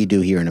between what we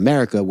do here in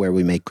America, where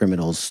we make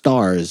criminals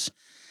stars,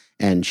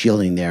 and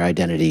shielding their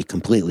identity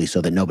completely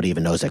so that nobody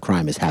even knows that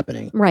crime is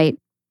happening. Right.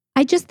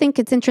 I just think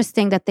it's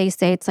interesting that they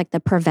say it's like the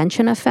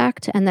prevention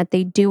effect and that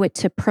they do it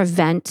to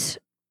prevent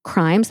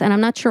crimes. And I'm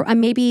not sure,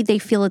 maybe they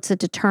feel it's a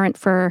deterrent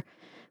for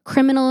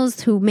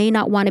criminals who may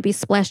not want to be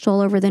splashed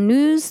all over the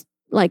news.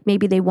 Like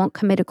maybe they won't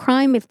commit a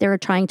crime if they're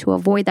trying to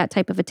avoid that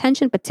type of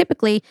attention. But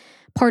typically,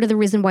 part of the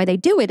reason why they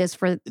do it is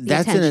for the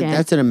attention.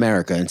 That's in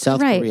America. In South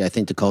Korea, I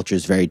think the culture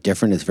is very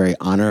different. It's very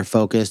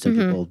honor-focused, and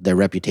people, their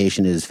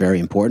reputation is very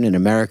important. In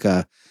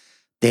America,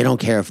 they don't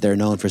care if they're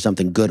known for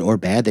something good or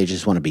bad. They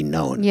just want to be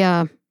known.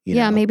 Yeah. You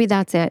know? Maybe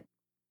that's it.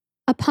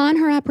 Upon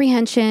her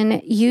apprehension,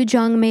 Yu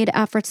Jung made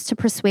efforts to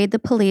persuade the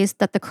police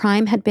that the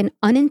crime had been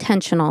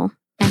unintentional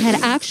and had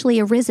actually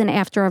arisen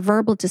after a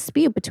verbal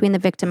dispute between the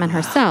victim and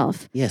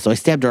herself. Yeah, so I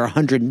stabbed her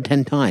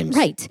 110 times.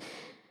 Right.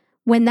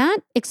 When that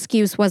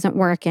excuse wasn't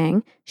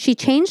working, she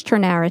changed her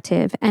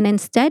narrative and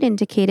instead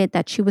indicated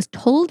that she was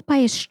told by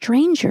a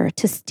stranger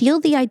to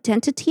steal the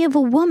identity of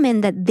a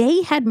woman that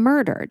they had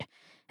murdered,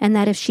 and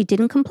that if she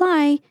didn't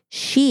comply,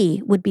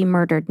 she would be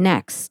murdered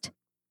next.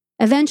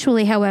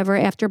 Eventually, however,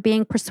 after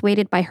being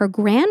persuaded by her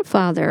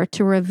grandfather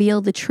to reveal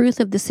the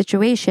truth of the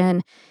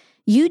situation,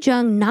 Yu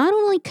Jung not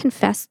only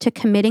confessed to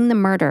committing the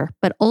murder,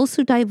 but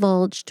also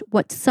divulged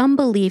what some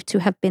believe to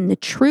have been the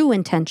true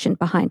intention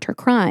behind her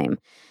crime,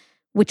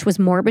 which was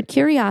morbid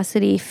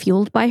curiosity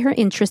fueled by her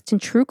interest in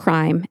true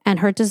crime and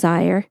her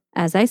desire,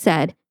 as I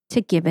said, to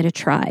give it a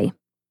try.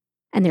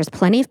 And there's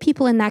plenty of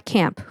people in that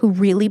camp who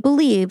really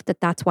believe that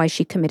that's why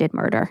she committed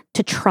murder,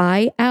 to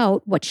try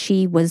out what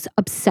she was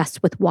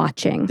obsessed with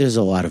watching. There's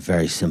a lot of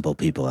very simple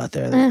people out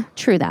there.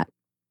 True that.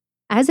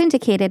 As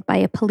indicated by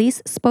a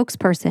police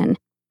spokesperson,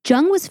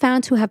 Jung was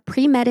found to have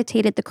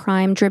premeditated the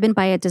crime driven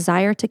by a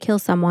desire to kill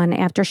someone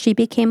after she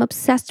became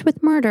obsessed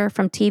with murder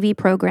from TV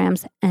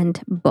programs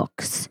and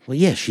books. Well,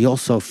 yeah, she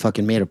also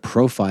fucking made a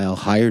profile,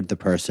 hired the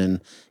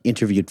person,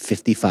 interviewed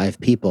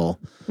 55 people.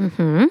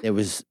 There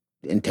was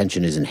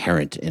intention is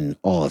inherent in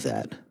all of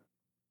that.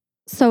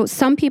 So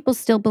some people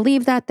still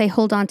believe that. They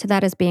hold on to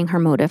that as being her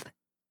motive.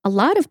 A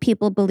lot of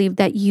people believe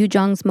that Yu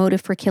Jung's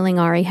motive for killing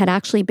Ari had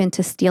actually been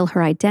to steal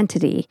her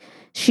identity.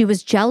 She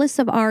was jealous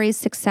of Ari's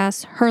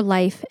success, her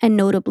life, and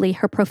notably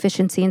her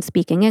proficiency in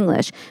speaking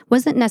English. It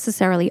wasn't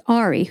necessarily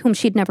Ari, whom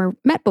she'd never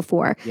met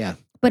before. Yeah.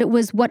 But it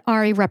was what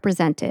Ari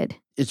represented.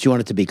 Did she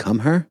want it to become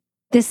her?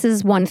 This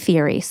is one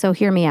theory, so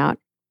hear me out.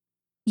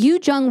 Yu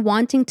Jung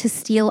wanting to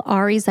steal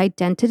Ari's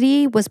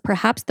identity was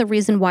perhaps the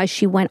reason why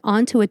she went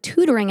onto a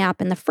tutoring app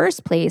in the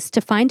first place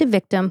to find a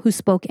victim who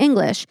spoke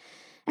English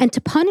and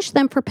to punish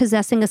them for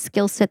possessing a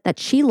skill set that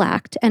she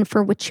lacked and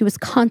for which she was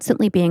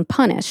constantly being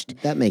punished.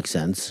 That makes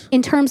sense.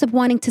 In terms of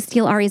wanting to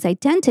steal Ari's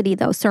identity,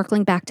 though,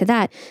 circling back to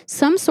that,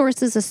 some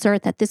sources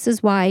assert that this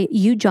is why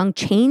Yu Jung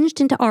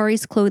changed into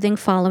Ari's clothing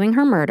following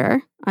her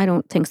murder. I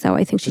don't think so.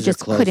 I think she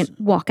just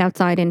couldn't walk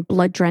outside in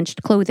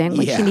blood-drenched clothing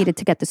when she needed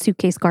to get the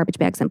suitcase, garbage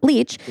bags, and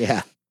bleach.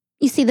 Yeah.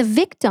 You see, the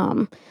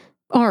victim,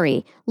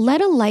 Ari,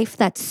 led a life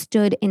that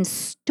stood in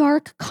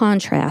stark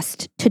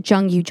contrast to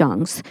Jung Yu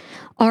Jung's.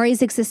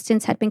 Ari's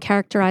existence had been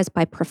characterized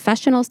by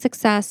professional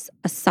success,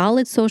 a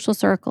solid social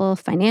circle,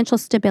 financial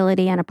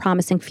stability, and a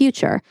promising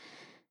future.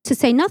 To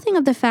say nothing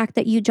of the fact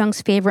that Yu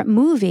Jung's favorite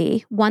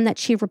movie, one that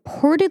she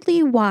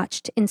reportedly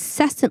watched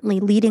incessantly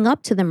leading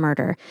up to the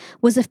murder,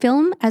 was a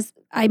film, as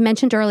I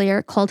mentioned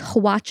earlier, called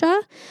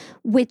Hwacha,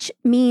 which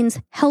means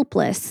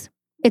helpless.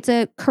 It's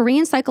a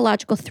Korean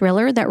psychological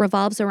thriller that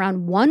revolves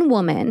around one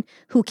woman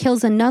who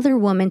kills another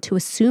woman to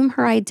assume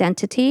her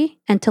identity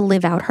and to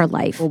live out her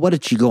life. Well, what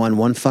did she go on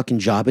one fucking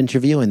job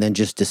interview and then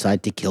just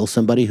decide to kill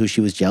somebody who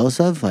she was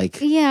jealous of?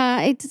 Yeah,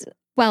 it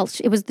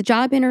was the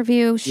job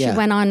interview. She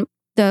went on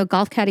the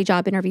golf caddy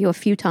job interview a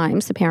few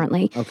times,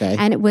 apparently. Okay.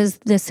 And it was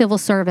the civil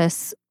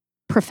service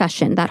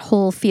profession, that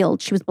whole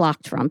field she was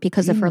blocked from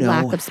because of her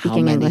lack of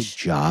speaking English.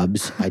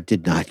 Jobs I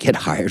did not get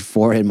hired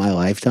for in my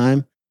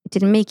lifetime? It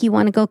didn't make you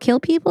want to go kill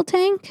people,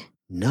 Tank?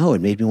 No,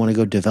 it made me want to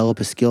go develop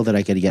a skill that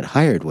I could get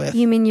hired with.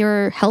 You mean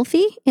you're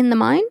healthy in the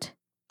mind?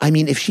 I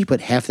mean, if she put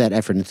half that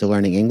effort into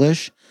learning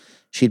English,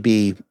 she'd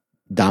be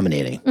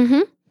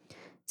dominating.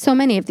 So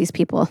many of these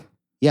people.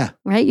 Yeah.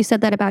 Right? You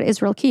said that about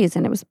Israel Keys,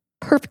 and it was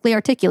perfectly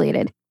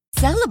articulated.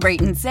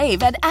 Celebrate and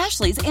save at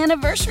Ashley's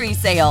Anniversary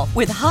Sale.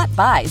 With Hot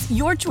Buys,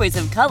 your choice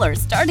of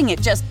colors starting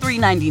at just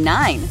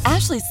 $3.99.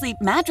 Ashley Sleep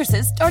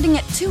mattresses starting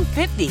at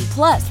 $2.50.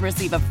 Plus,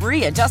 receive a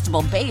free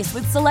adjustable base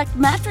with select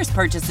mattress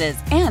purchases.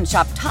 And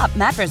shop top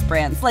mattress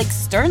brands like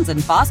Stearns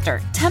 & Foster,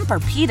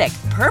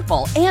 Tempur-Pedic,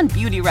 Purple, and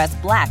Beautyrest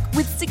Black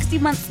with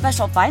 60-month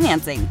special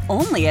financing.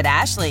 Only at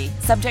Ashley.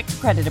 Subject to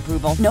credit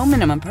approval. No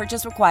minimum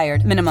purchase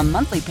required. Minimum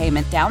monthly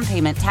payment, down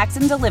payment, tax,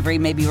 and delivery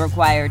may be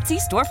required. See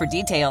store for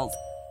details.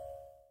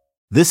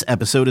 This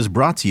episode is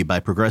brought to you by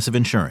Progressive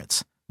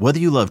Insurance. Whether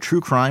you love true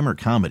crime or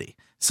comedy,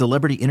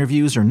 celebrity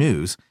interviews or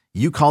news,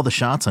 you call the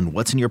shots on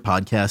what's in your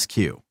podcast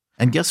queue.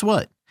 And guess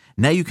what?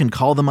 Now you can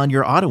call them on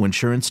your auto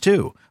insurance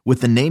too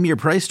with the Name Your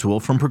Price tool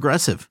from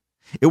Progressive.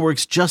 It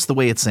works just the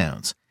way it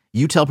sounds.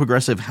 You tell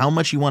Progressive how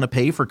much you want to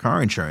pay for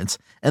car insurance,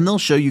 and they'll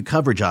show you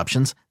coverage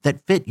options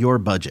that fit your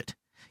budget.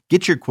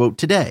 Get your quote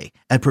today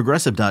at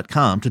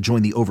Progressive.com to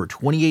join the over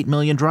 28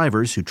 million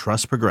drivers who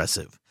trust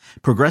Progressive.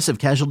 Progressive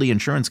Casualty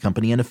Insurance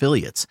Company and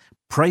Affiliates.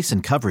 Price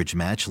and coverage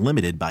match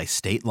limited by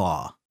state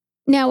law.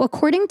 Now,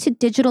 according to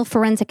digital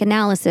forensic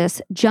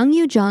analysis, Jung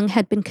Yu Jung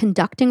had been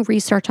conducting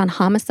research on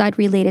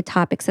homicide-related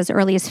topics as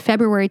early as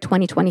February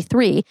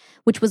 2023,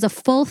 which was a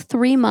full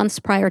 3 months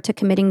prior to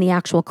committing the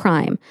actual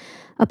crime.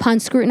 Upon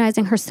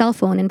scrutinizing her cell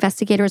phone,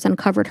 investigators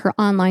uncovered her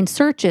online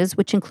searches,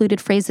 which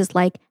included phrases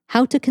like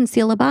how to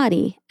conceal a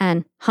body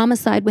and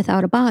homicide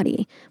without a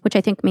body, which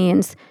I think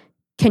means,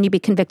 can you be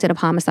convicted of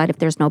homicide if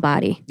there's no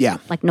body? Yeah.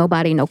 Like no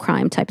body, no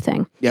crime type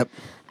thing. Yep.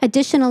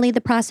 Additionally, the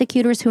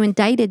prosecutors who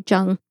indicted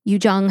Jung Yu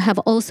Jung have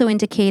also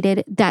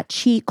indicated that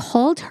she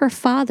called her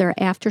father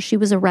after she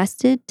was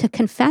arrested to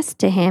confess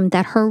to him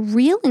that her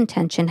real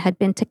intention had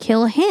been to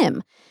kill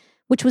him,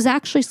 which was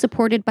actually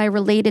supported by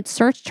related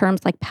search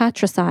terms like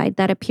patricide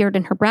that appeared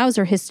in her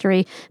browser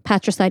history.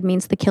 Patricide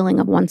means the killing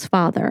of one's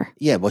father.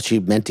 Yeah, well, she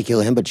meant to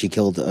kill him, but she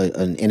killed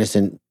an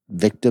innocent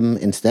victim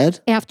instead?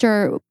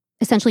 After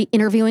essentially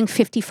interviewing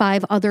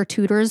 55 other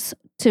tutors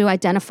to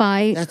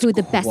identify who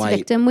the best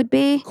victim would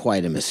be.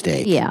 Quite a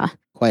mistake. Yeah.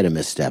 Quite a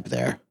misstep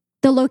there.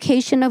 The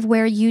location of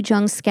where Yu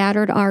Jung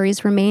scattered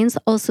Ari's remains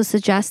also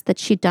suggests that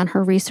she'd done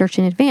her research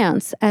in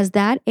advance, as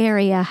that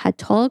area had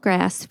tall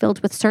grass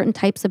filled with certain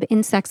types of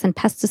insects and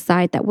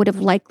pesticide that would have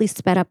likely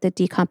sped up the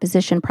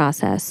decomposition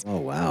process. Oh,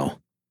 wow.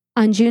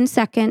 On June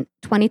 2nd,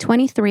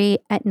 2023,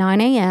 at 9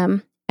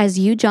 a.m., as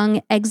Yu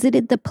Jung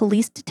exited the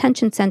police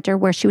detention center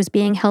where she was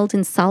being held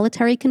in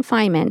solitary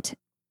confinement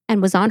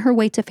and was on her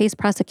way to face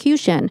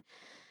prosecution,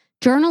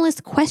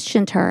 Journalists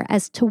questioned her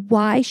as to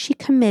why she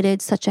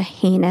committed such a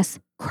heinous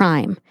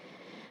crime.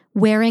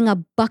 Wearing a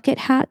bucket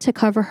hat to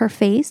cover her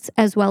face,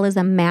 as well as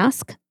a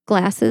mask,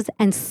 glasses,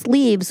 and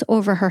sleeves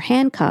over her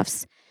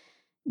handcuffs,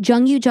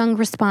 Jung Yoo-jung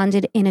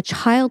responded in a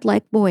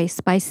childlike voice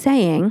by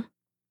saying,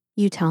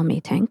 "You tell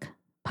me, Tink."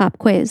 Pop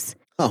quiz.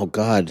 Oh,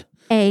 God.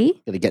 A.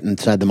 Gonna get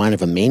inside the mind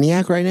of a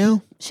maniac right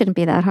now? Shouldn't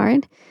be that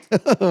hard.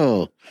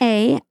 Oh.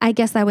 A. I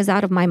guess I was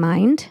out of my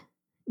mind.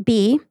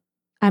 B.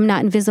 I'm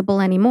not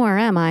invisible anymore,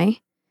 am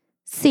I?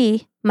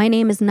 C. My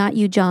name is not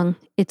Yoo-jung,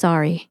 it's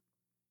Ari.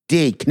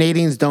 D.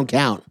 Canadians don't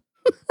count.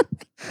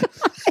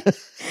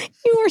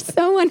 You were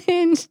so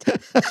unhinged.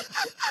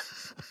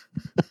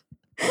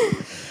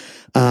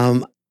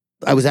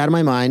 I was out of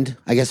my mind.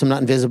 I guess I'm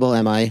not invisible,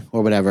 am I?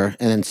 Or whatever.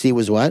 And then C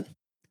was what?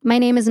 My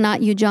name is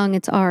not Yoo-jung,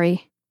 it's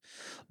Ari.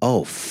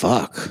 Oh,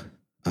 fuck.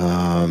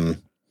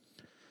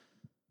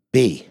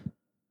 B.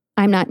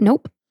 I'm not,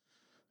 nope.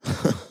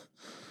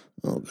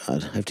 Oh,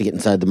 God. I have to get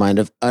inside the mind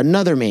of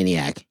another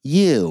maniac,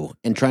 you,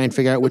 and try and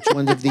figure out which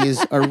ones of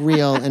these are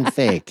real and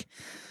fake.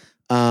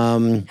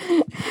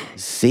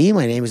 C,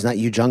 my name is not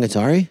Yoo-jung, it's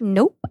Ari?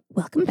 Nope.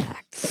 Welcome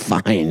back.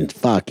 Fine.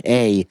 Fuck.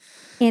 A.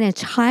 In a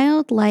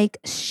childlike,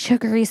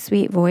 sugary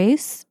sweet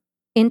voice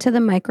into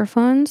the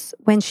microphones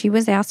when she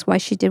was asked why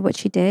she did what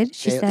she did,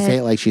 she said, say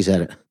it like she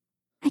said it.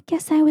 I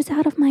guess I was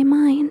out of my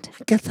mind.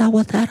 I guess I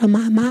was out of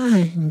my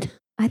mind.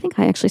 I think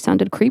I actually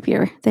sounded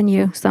creepier than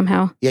you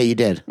somehow. Yeah, you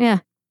did. Yeah.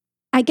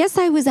 I guess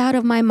I was out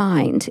of my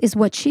mind, is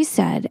what she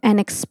said, and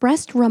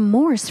expressed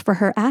remorse for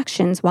her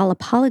actions while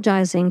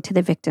apologizing to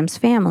the victim's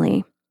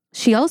family.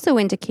 She also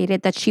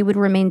indicated that she would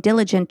remain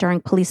diligent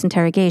during police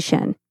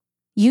interrogation.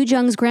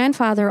 Yoo-jung's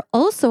grandfather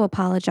also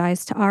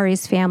apologized to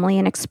Ari's family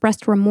and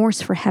expressed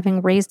remorse for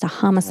having raised a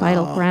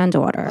homicidal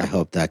granddaughter. I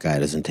hope that guy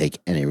doesn't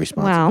take any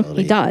responsibility. Well,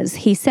 he does.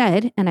 He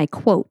said, and I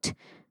quote,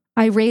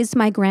 I raised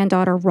my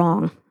granddaughter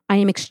wrong. I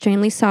am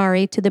extremely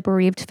sorry to the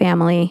bereaved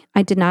family.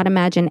 I did not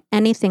imagine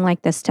anything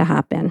like this to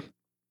happen.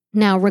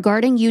 Now,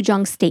 regarding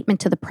Yoo-jung's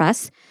statement to the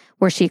press,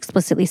 where she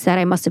explicitly said,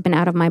 I must have been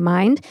out of my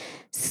mind,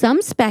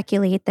 some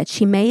speculate that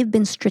she may have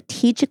been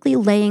strategically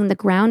laying the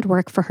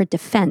groundwork for her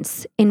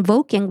defense,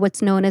 invoking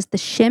what's known as the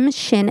Shim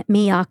Shin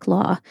Miyok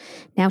law.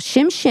 Now,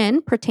 Shim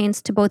Shin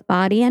pertains to both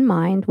body and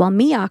mind, while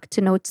Miyok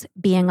denotes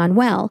being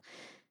unwell.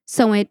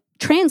 So it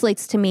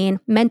translates to mean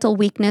mental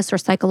weakness or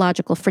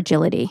psychological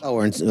fragility. Oh,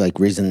 or like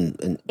reason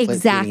and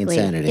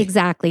insanity.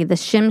 Exactly. The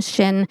Shim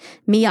Shin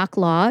Miyok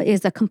law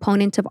is a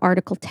component of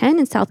Article 10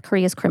 in South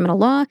Korea's criminal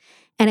law,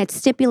 and it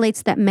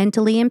stipulates that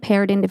mentally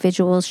impaired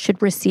individuals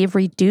should receive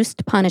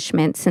reduced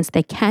punishment since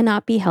they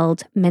cannot be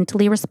held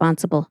mentally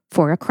responsible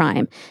for a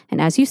crime.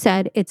 And as you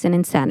said, it's an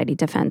insanity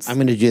defense. I'm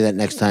going to do that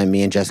next time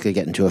me and Jessica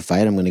get into a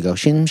fight. I'm going to go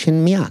Shin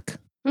Shin Miyok.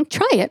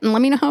 Try it and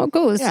let me know how it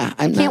goes. Yeah,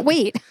 I can't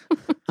wait.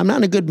 I'm not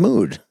in a good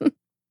mood.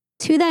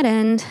 To that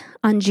end,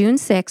 on June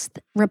 6th,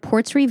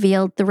 reports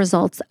revealed the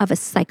results of a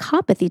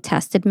psychopathy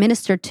test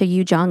administered to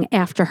Yoo-jung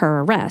after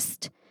her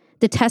arrest.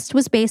 The test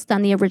was based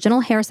on the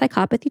original Hare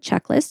psychopathy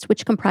checklist,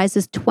 which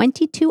comprises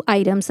 22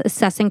 items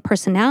assessing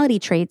personality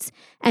traits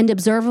and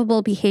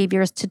observable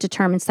behaviors to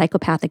determine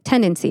psychopathic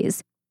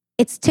tendencies.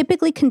 It's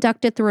typically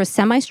conducted through a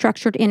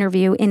semi-structured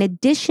interview in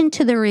addition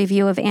to the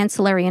review of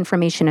ancillary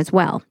information as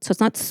well. So it's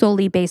not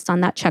solely based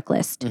on that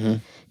checklist. Mm-hmm.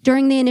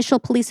 During the initial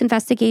police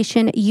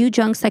investigation,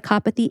 Yoo-jung's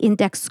psychopathy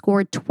index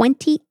scored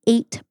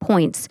 28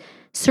 points,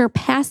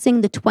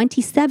 surpassing the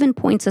 27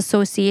 points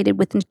associated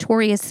with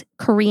notorious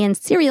Korean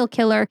serial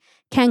killer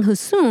Kang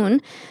Hoo-soon,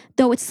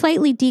 though it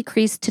slightly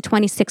decreased to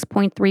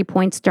 26.3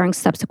 points during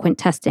subsequent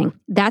testing.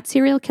 That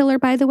serial killer,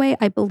 by the way,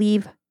 I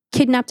believe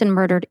kidnapped and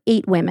murdered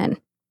 8 women.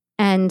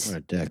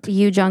 And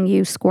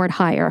Yoo scored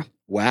higher.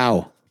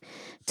 Wow.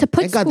 To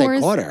put Thank God they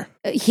caught her.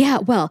 Yeah,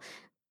 well,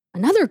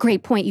 another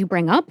great point you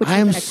bring up, which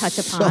I'm going to touch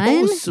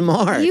upon. So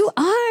smart. You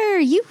are.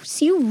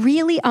 You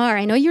really are.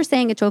 I know you're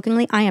saying it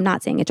jokingly. I am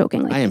not saying it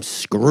jokingly. I am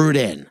screwed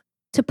in.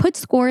 To put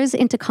scores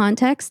into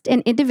context,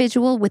 an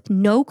individual with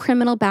no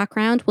criminal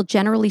background will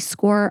generally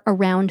score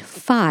around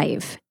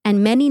 5.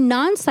 And many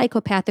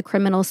non-psychopathic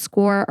criminals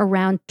score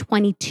around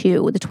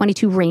 22, the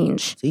 22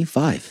 range. See,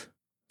 5.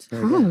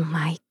 Oh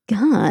my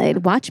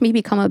God. Watch me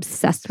become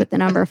obsessed with the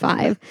number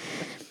 5.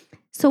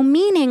 So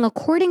meaning,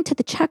 according to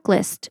the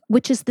checklist,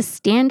 which is the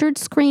standard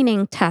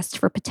screening test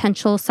for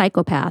potential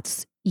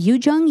psychopaths,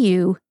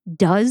 Yoo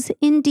does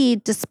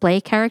indeed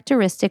display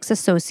characteristics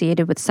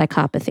associated with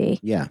psychopathy.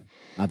 Yeah,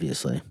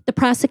 obviously. The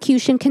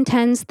prosecution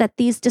contends that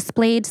these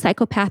displayed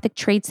psychopathic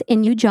traits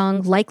in Yoo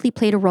likely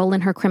played a role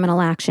in her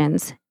criminal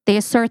actions. They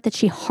assert that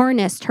she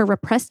harnessed her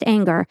repressed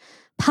anger,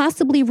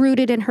 possibly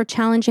rooted in her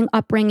challenging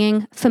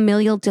upbringing,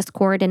 familial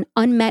discord, and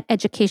unmet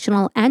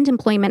educational and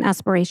employment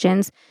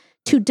aspirations,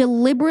 to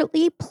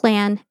deliberately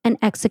plan and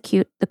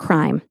execute the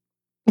crime.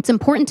 It's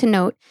important to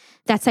note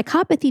that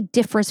psychopathy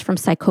differs from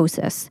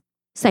psychosis.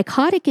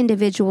 Psychotic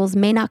individuals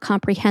may not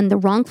comprehend the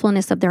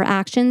wrongfulness of their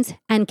actions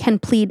and can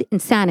plead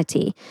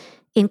insanity.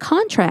 In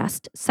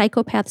contrast,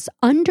 psychopaths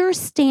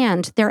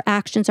understand their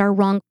actions are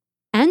wrong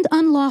and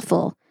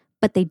unlawful,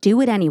 but they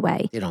do it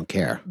anyway. They don't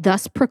care.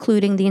 Thus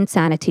precluding the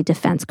insanity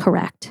defense,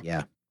 correct?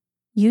 Yeah.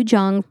 Yu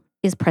Jung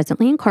is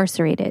presently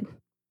incarcerated.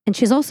 And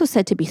she's also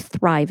said to be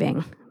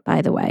thriving,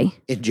 by the way.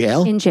 In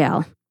jail? In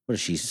jail. What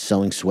is she,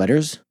 sewing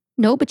sweaters?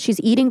 No, but she's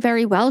eating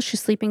very well.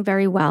 She's sleeping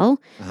very well.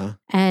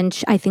 And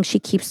I think she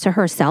keeps to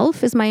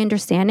herself, is my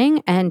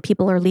understanding. And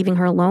people are leaving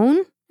her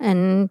alone.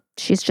 And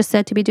she's just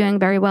said to be doing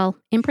very well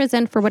in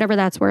prison for whatever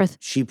that's worth.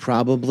 She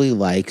probably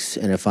likes,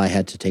 and if I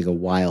had to take a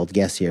wild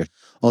guess here,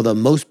 although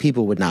most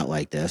people would not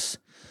like this,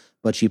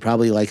 but she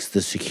probably likes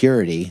the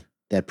security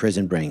that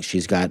prison brings.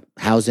 She's got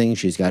housing,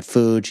 she's got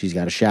food, she's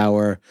got a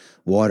shower,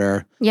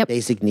 water,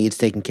 basic needs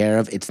taken care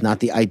of. It's not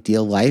the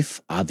ideal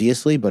life,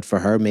 obviously, but for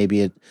her,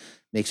 maybe it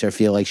makes her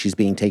feel like she's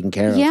being taken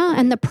care of. Yeah,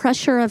 and the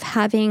pressure of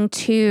having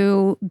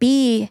to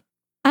be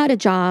at a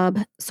job,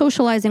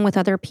 socializing with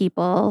other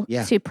people,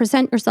 to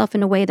present yourself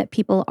in a way that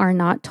people are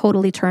not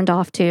totally turned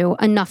off to,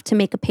 enough to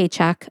make a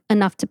paycheck,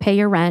 enough to pay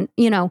your rent,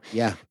 you know.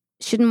 Yeah.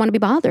 She didn't want to be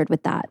bothered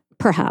with that,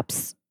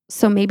 perhaps.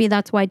 So maybe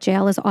that's why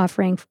jail is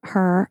offering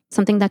her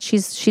something that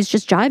she's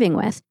just jiving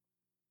with.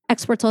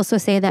 Experts also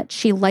say that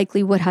she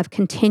likely would have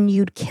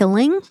continued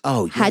killing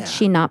had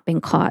she not been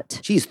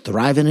caught. She's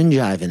thriving and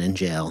jiving in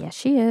jail. Yes,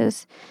 she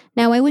is.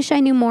 Now, I wish I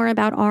knew more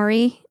about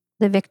Ari,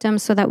 the victim,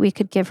 so that we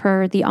could give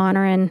her the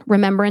honor and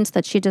remembrance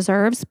that she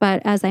deserves.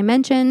 But as I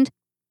mentioned,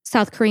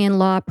 South Korean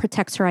law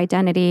protects her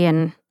identity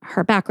and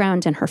her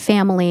background and her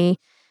family.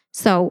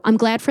 So I'm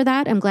glad for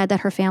that. I'm glad that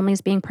her family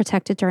is being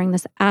protected during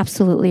this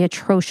absolutely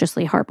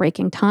atrociously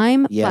heartbreaking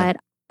time. But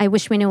I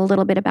wish we knew a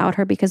little bit about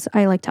her because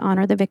I like to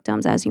honor the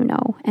victims, as you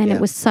know. And it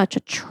was such a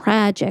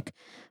tragic,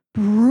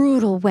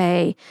 brutal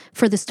way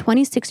for this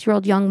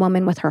 26-year-old young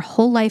woman with her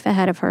whole life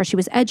ahead of her. She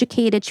was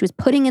educated. She was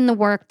putting in the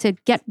work to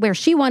get where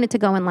she wanted to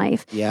go in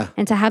life. Yeah.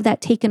 And to have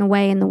that taken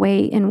away in the way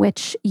in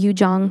which Yu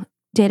Jung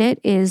did it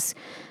is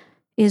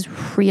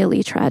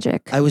really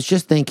tragic. I was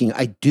just thinking,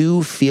 I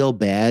do feel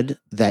bad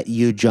that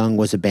Yu Jung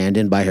was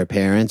abandoned by her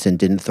parents and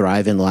didn't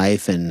thrive in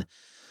life and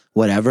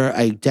whatever.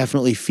 I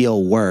definitely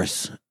feel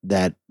worse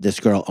that this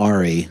girl,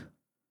 Ari,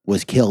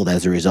 was killed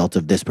as a result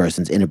of this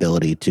person's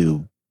inability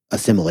to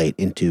assimilate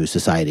into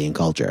society and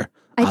culture,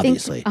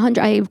 obviously.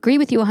 I agree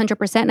with you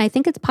 100%. And I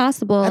think it's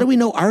possible. How do we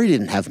know Ari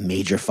didn't have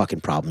major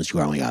fucking problems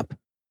growing up?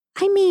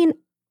 I mean,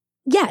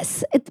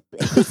 yes.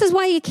 This is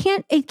why it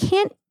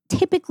can't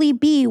typically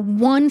be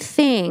one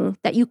thing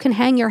that you can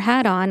hang your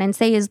hat on and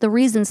say is the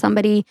reason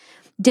somebody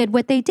did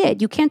what they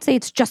did. You can't say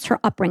it's just her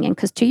upbringing.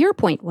 Because to your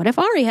point, what if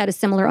Ari had a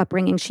similar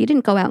upbringing? She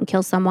didn't go out and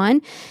kill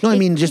someone. No, I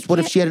mean, just what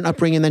if she had an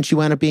upbringing and then she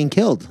wound up being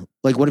killed?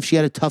 Like, what if she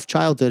had a tough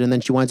childhood and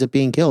then she winds up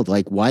being killed?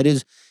 Like, why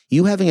does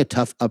you having a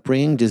tough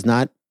upbringing does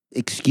not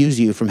excuse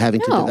you from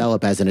having to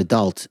develop as an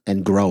adult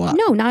and grow up?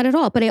 No, not at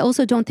all. But I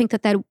also don't think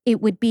that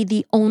it would be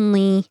the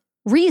only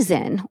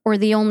reason or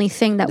the only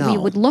thing that we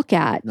would look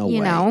at,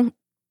 you know?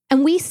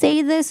 And we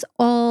say this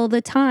all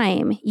the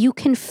time. You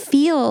can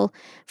feel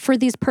for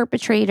these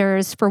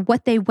perpetrators for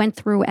what they went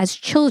through as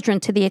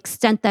children to the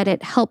extent that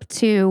it helped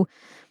to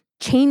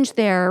change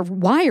their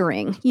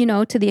wiring, you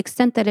know, to the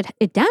extent that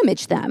it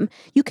damaged them.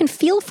 You can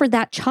feel for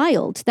that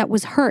child that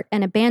was hurt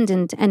and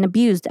abandoned and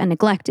abused and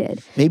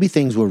neglected. Maybe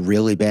things were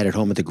really bad at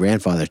home with the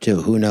grandfather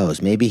too. Who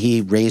knows? Maybe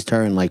he raised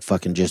her and like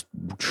fucking just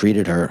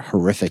treated her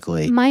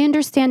horrifically. My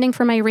understanding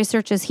from my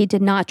research is he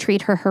did not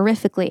treat her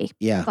horrifically.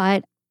 Yeah.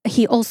 But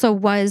he also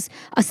was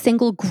a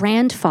single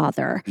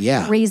grandfather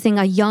raising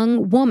a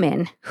young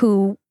woman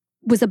who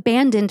was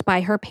abandoned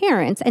by her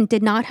parents and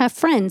did not have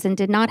friends and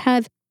did not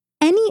have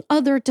any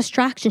other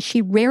distraction.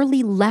 She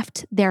rarely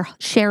left their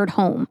shared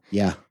home.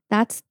 Yeah.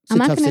 It's a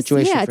tough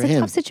situation for him. It's a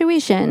tough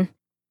situation.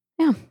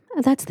 Yeah,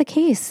 that's the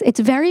case.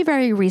 It's very,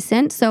 very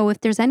recent. So if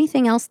there's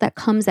anything else that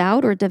comes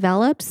out or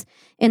develops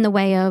in the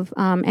way of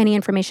any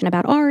information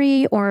about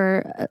Ari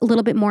or a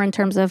little bit more in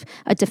terms of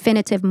a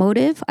definitive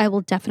motive, I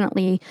will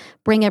definitely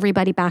bring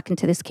everybody back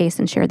into this case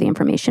and share the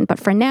information. But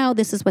for now,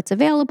 this is what's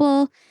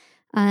available.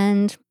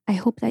 And I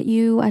hope that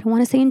I don't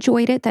want to say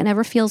enjoyed it. That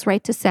never feels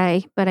right to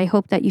say, but I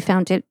hope that you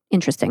found it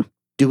interesting.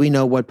 Do we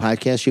know what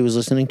podcast she was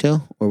listening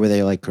to? Or were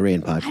they like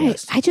Korean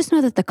podcasts? I just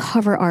know that the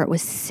cover art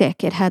was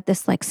sick. It had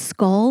this like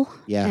skull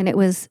and it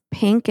was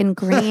pink and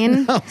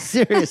green. No,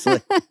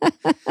 seriously.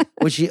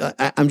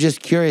 I'm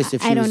just curious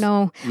if she I don't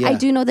know. Yeah. I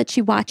do know that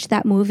she watched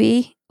that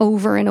movie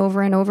over and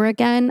over and over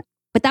again.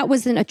 But that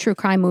wasn't a true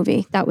crime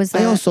movie. That was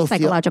a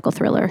psychological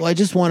thriller. Well, I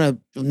just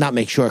want to not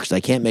make sure because I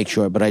can't make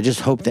sure, but I just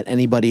hope that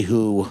anybody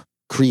who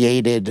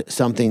created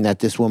something that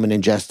this woman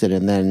ingested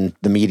and then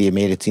the media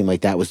made it seem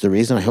like that was the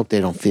reason, I hope they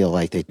don't feel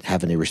like they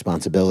have any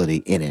responsibility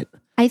in it.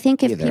 I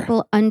think if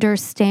people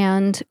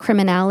understand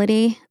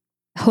criminality,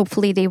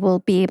 hopefully they will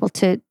be able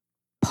to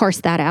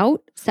parse that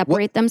out,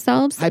 separate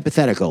themselves.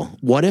 Hypothetical.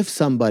 What if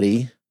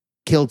somebody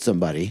killed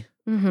somebody?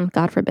 Mm-hmm,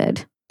 God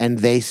forbid. And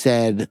they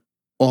said,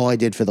 all I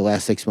did for the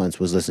last 6 months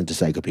was listen to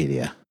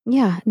Psychopedia.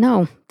 Yeah,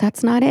 no,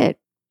 that's not it.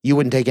 You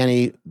wouldn't take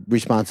any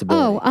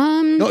responsibility?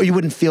 No, you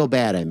wouldn't feel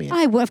bad, I mean.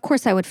 Of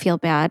course I would feel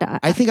bad.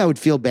 I think I would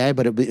feel bad,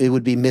 but it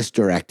would be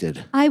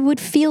misdirected. I would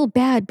feel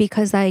bad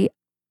because I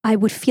I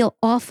would feel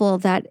awful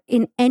that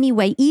in any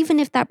way,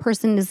 even if that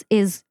person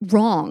is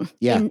wrong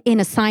in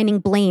assigning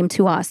blame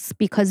to us,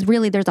 because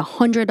really there's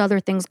 100 other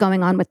things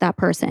going on with that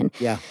person.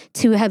 Yeah.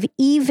 To have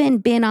even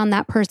been on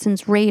that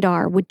person's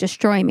radar would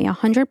destroy me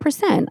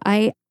 100%.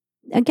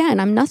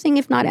 I'm nothing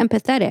if not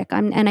empathetic.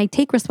 And I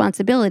take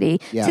responsibility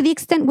to the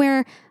extent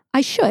where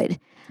I should.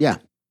 Yeah.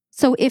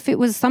 So if it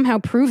was somehow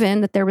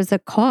proven that there was a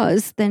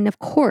cause, then of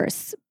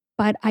course.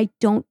 But I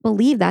don't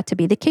believe that to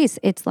be the case.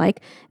 It's like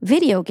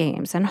video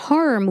games and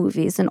horror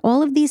movies and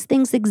all of these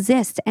things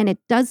exist, and it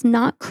does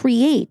not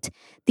create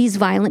these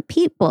violent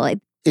people.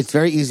 It's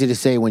very easy to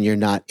say when you're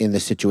not in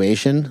the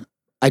situation.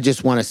 I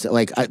just want to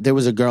say, there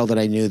was a girl that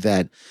I knew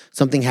that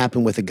something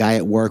happened with a guy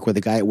at work where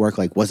the guy at work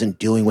wasn't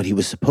doing what he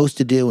was supposed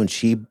to do, and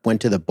she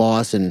went to the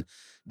boss and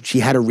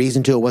she had a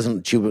reason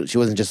to. She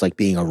wasn't just like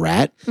being a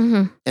rat.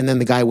 Mm-hmm. And then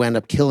the guy wound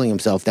up killing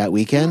himself that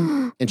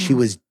weekend, and she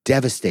was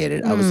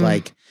devastated. I was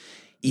like,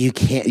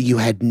 you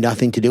had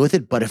nothing to do with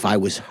it. But if I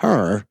was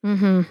her,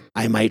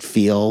 I might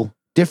feel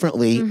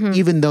differently,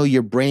 even though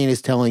your brain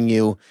is telling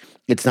you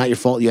it's not your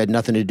fault. You had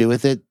nothing to do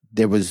with it.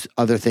 There was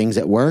other things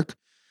at work.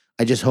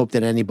 I just hope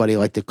that anybody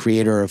like the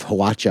creator of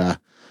Hawacha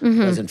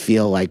doesn't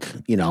feel like,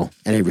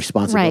 any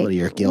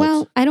responsibility or guilt.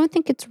 Well, I don't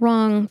think it's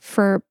wrong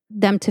for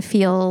them to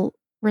feel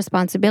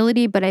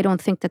responsibility, but I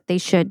don't think that they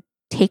should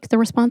take the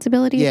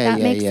responsibility, if that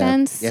makes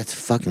sense. Yeah,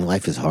 fucking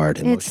life is hard.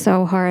 It's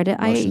so hard.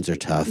 Emotions are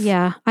tough.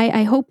 Yeah.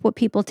 I hope what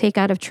people take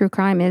out of true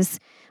crime is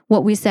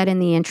what we said in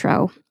the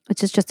intro,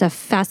 which is just a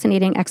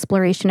fascinating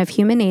exploration of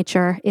human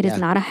nature. It is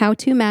not a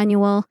how-to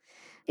manual.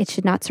 It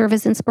should not serve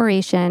as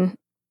inspiration.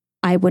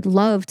 I would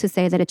love to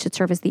say that it should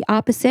serve as the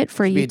opposite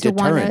for you to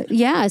want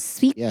to,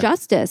 seek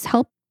justice,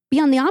 help be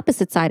on the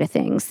opposite side of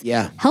things.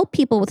 Yeah. Help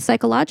people with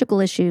psychological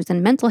issues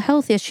and mental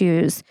health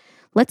issues.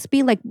 Let's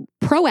be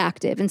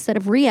proactive instead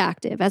of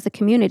reactive as a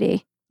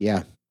community.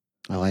 Yeah,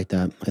 I like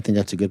that. I think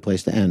that's a good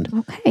place to end.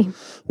 Okay.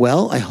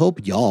 Well, I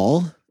hope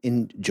y'all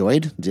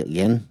enjoyed.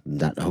 Again,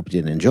 not hope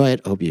you didn't enjoy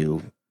it. I hope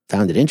you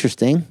found it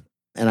interesting.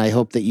 And I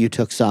hope that you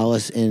took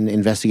solace in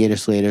Investigator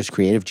Slater's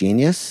creative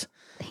genius.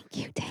 Thank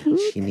you, Dane.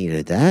 She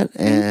needed that.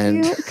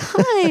 And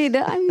God,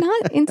 I'm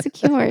not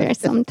insecure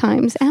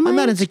sometimes. Am I? I'm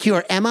not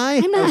insecure, am I?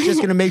 I was just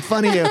going to make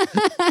fun of you.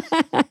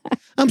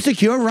 I'm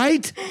secure,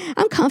 right?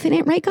 I'm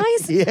confident, right,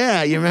 guys?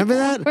 Yeah, you remember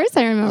that? Of course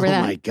I remember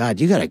that. Oh my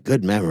God, you got a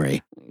good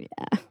memory. Yeah.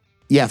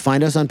 Yeah,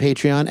 find us on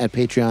Patreon at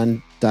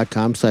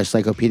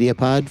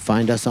patreon.com/psychopediapod.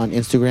 Find us on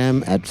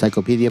Instagram at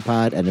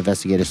psychopediapod and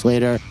Investigator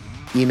Slater.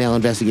 Email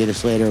Investigator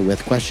Slater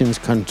with questions,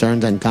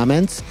 concerns, and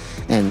comments.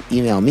 And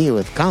email me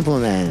with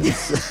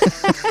compliments.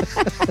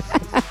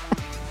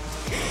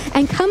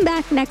 And come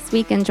back next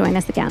week and join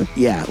us again.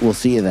 Yeah, we'll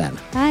see you then.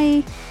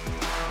 Bye.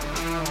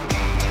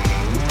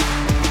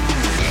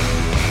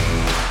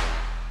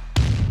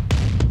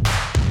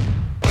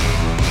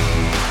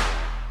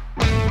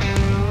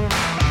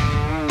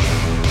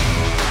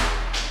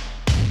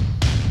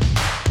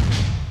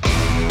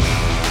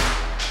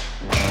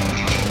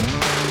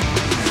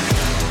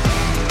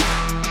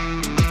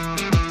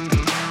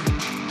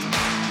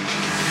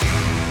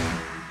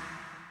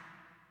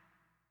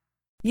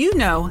 You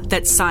know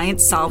that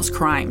science solves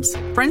crimes.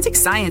 Forensic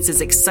science is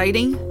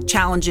exciting,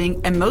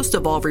 challenging, and most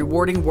of all,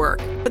 rewarding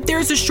work. But there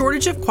is a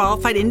shortage of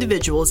qualified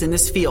individuals in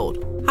this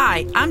field.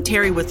 Hi, I'm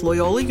Terry with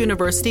Loyola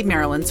University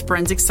Maryland's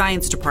Forensic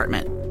Science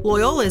Department.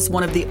 Loyola is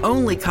one of the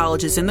only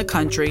colleges in the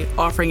country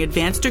offering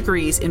advanced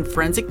degrees in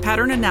forensic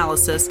pattern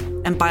analysis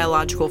and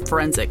biological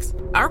forensics.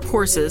 Our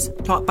courses,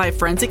 taught by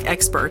forensic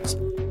experts,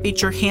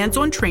 feature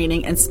hands-on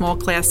training and small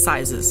class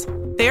sizes.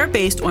 They are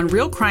based on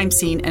real crime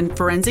scene and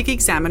forensic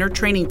examiner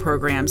training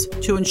programs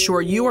to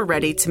ensure you are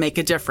ready to make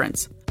a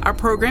difference. Our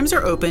programs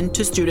are open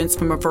to students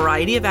from a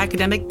variety of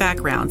academic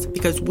backgrounds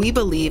because we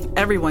believe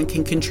everyone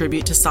can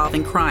contribute to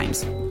solving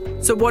crimes.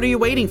 So what are you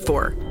waiting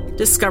for?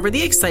 Discover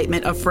the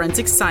excitement of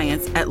forensic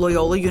science at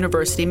Loyola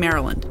University,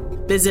 Maryland.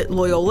 Visit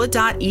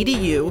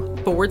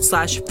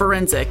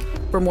loyola.edu/forensic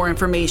for more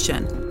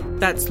information.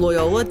 That's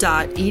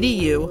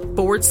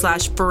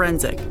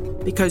loyola.edu/forensic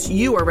because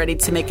you are ready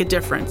to make a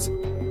difference.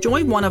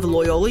 Join one of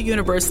Loyola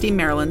University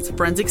Maryland's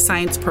forensic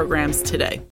science programs today.